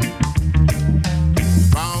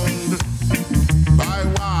 Bound by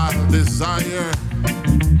wild desire,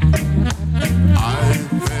 I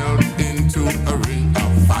fell into a ring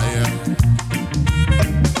of fire.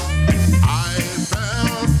 I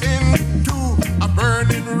fell into a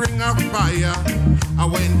burning ring of fire. I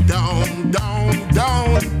went down, down,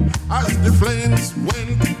 down as the flames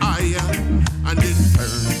went higher, and it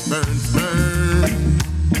burns, burns, burns.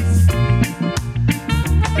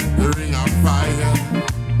 The ring of fire,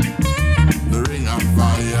 the ring of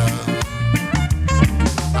fire,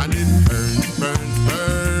 and it burns, burns,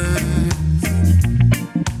 burns.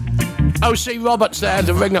 O.C. Roberts there,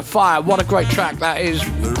 The Ring of Fire. What a great track that is.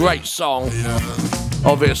 Great song.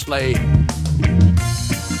 Obviously,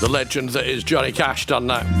 the legend that is Johnny Cash done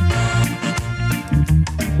that.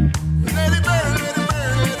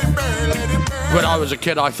 When I was a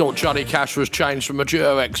kid, I thought Johnny Cash was changed from a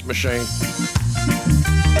Durex machine.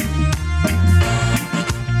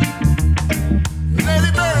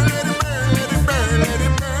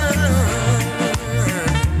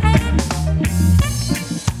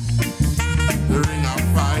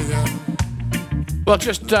 Well,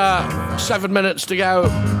 just 7 minutes to go.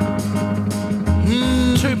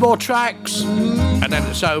 2 more tracks, and then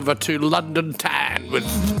it's over to London Tan with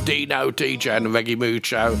Dino DJ and the Reggae Mood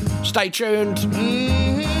Show. Stay tuned.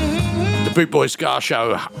 The Boot Boy Scar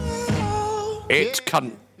Show. It's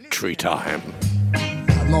country time.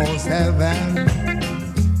 Almost heaven,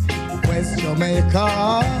 West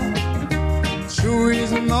Jamaica, through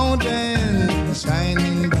his mountain,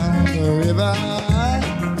 shining down the river.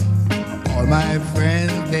 All my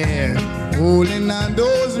friends there, holding on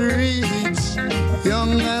those reeds,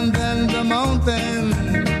 younger than the mountain,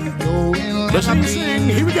 going like Let's sing,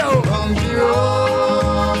 here we go. Country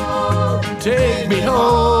road, take me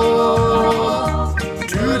home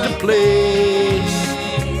to the place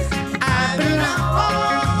I belong.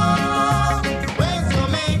 West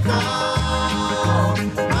Jamaica,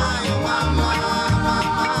 my mama,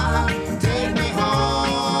 take me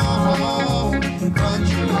home,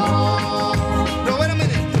 country road. No, wait a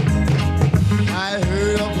minute. I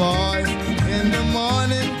heard a voice in the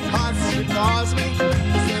morning, as she calls me,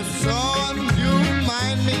 says, son, you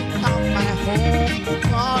remind me of my home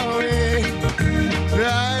far away.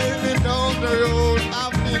 Driving down the road, I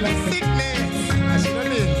feel a sickness. I should have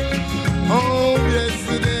been home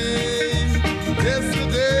yesterday,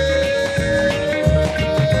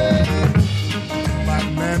 my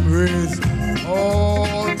memories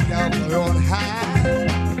all gather on high.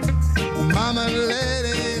 Mama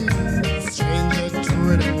letting stranger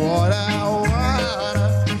through the water,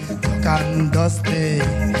 dark and dusty,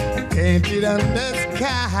 painted on the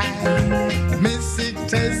sky. Missy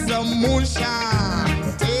taste of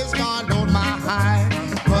moonshine, taste gone down my high.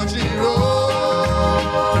 Country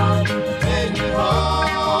road, take me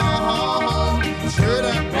home to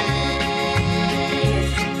the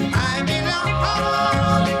place I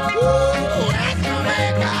belong. Ooh, West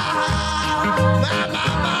Jamaica,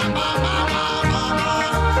 mama.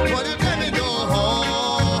 What you tell me go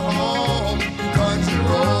home, country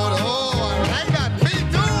road, oh, I got me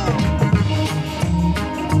too.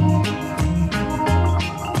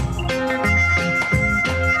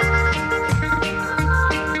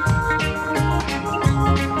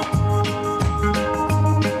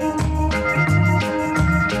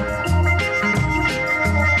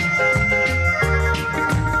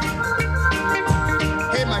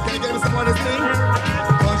 Hey man, can you get me some more of this thing?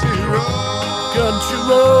 Country road, Country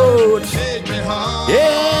road. take me home.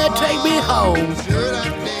 Yeah, take me home. To the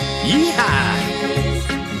place Yeehaw!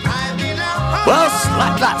 Well,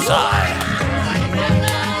 slap that side.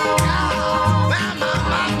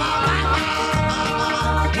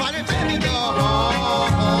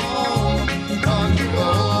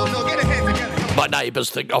 My neighbours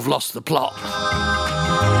think I've lost the plot.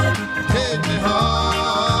 Take me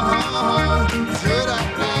home to that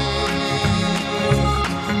place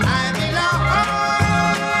I belong.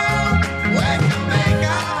 Where can they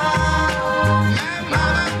go?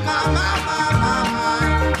 Mama,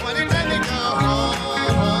 when you let me go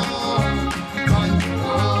home,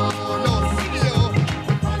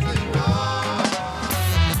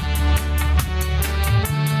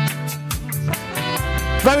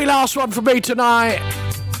 Very last one for me tonight.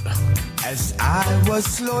 As I was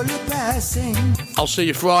slowly passing, I'll see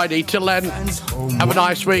you Friday. Till then, have a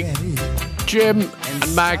nice week. Jim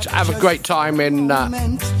and Mags, have a great time in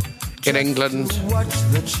England. watch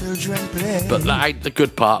the children play. But that ain't the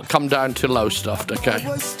good part. Come down to Lowestoft, I okay?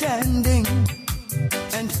 was standing,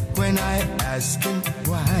 and when I asked him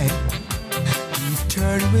why, he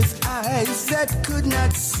turned with eyes that could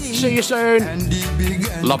not see. See you soon. And he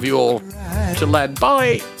began Love you all. Till then,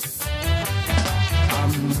 bye.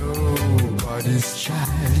 I'm nobody's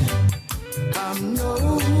child. I'm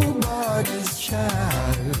nobody's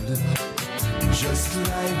child. Just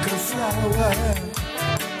like a flower,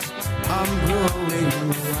 I'm growing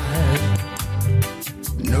wild.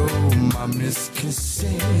 No mommy's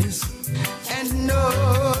kisses and no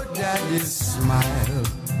daddy's smile.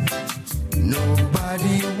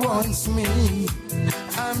 Nobody wants me.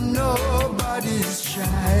 I'm nobody's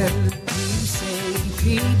child. You say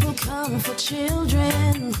people come for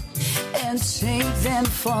children and take them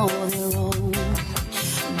for their own,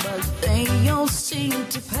 but they all seem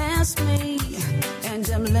to pass me, and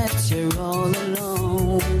I'm left here all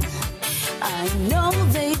alone. I know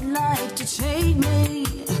they'd like to take me,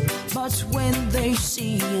 but when they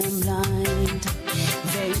see I'm blind,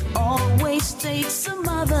 they always take some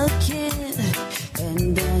other kid,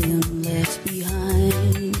 and I am left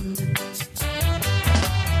behind.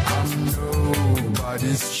 I'm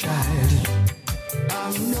nobody's child.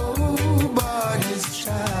 I'm nobody's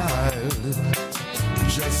child.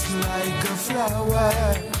 Just like a flower,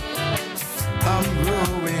 I'm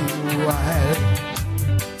growing wild.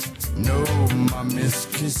 No mommy's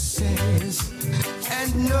kisses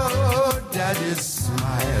and no daddy's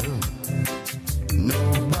smile.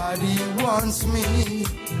 Nobody wants me.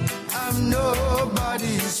 I'm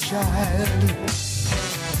nobody's child.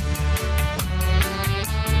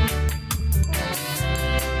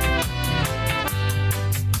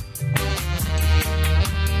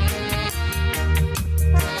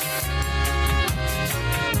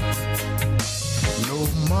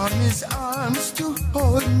 Mommy's arms to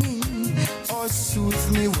hold me or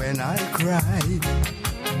soothe me when I cry.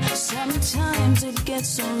 Sometimes it gets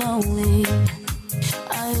so lonely,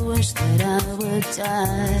 I wish that I would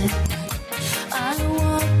die. I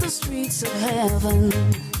walk the streets of heaven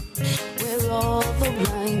where all the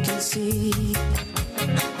blind can see.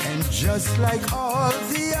 And just like all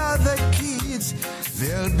the other kids,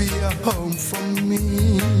 there'll be a home for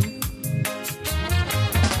me.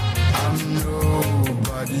 I'm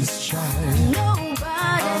nobody's child.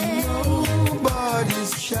 I'm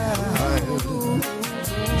nobody's child.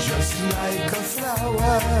 Just like a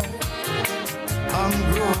flower, I'm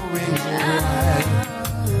growing wild.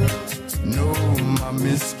 No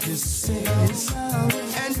mommy's kisses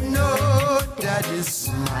and no daddy's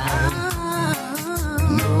smile.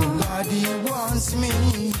 Nobody wants me.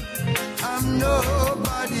 I'm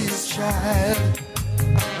nobody's child.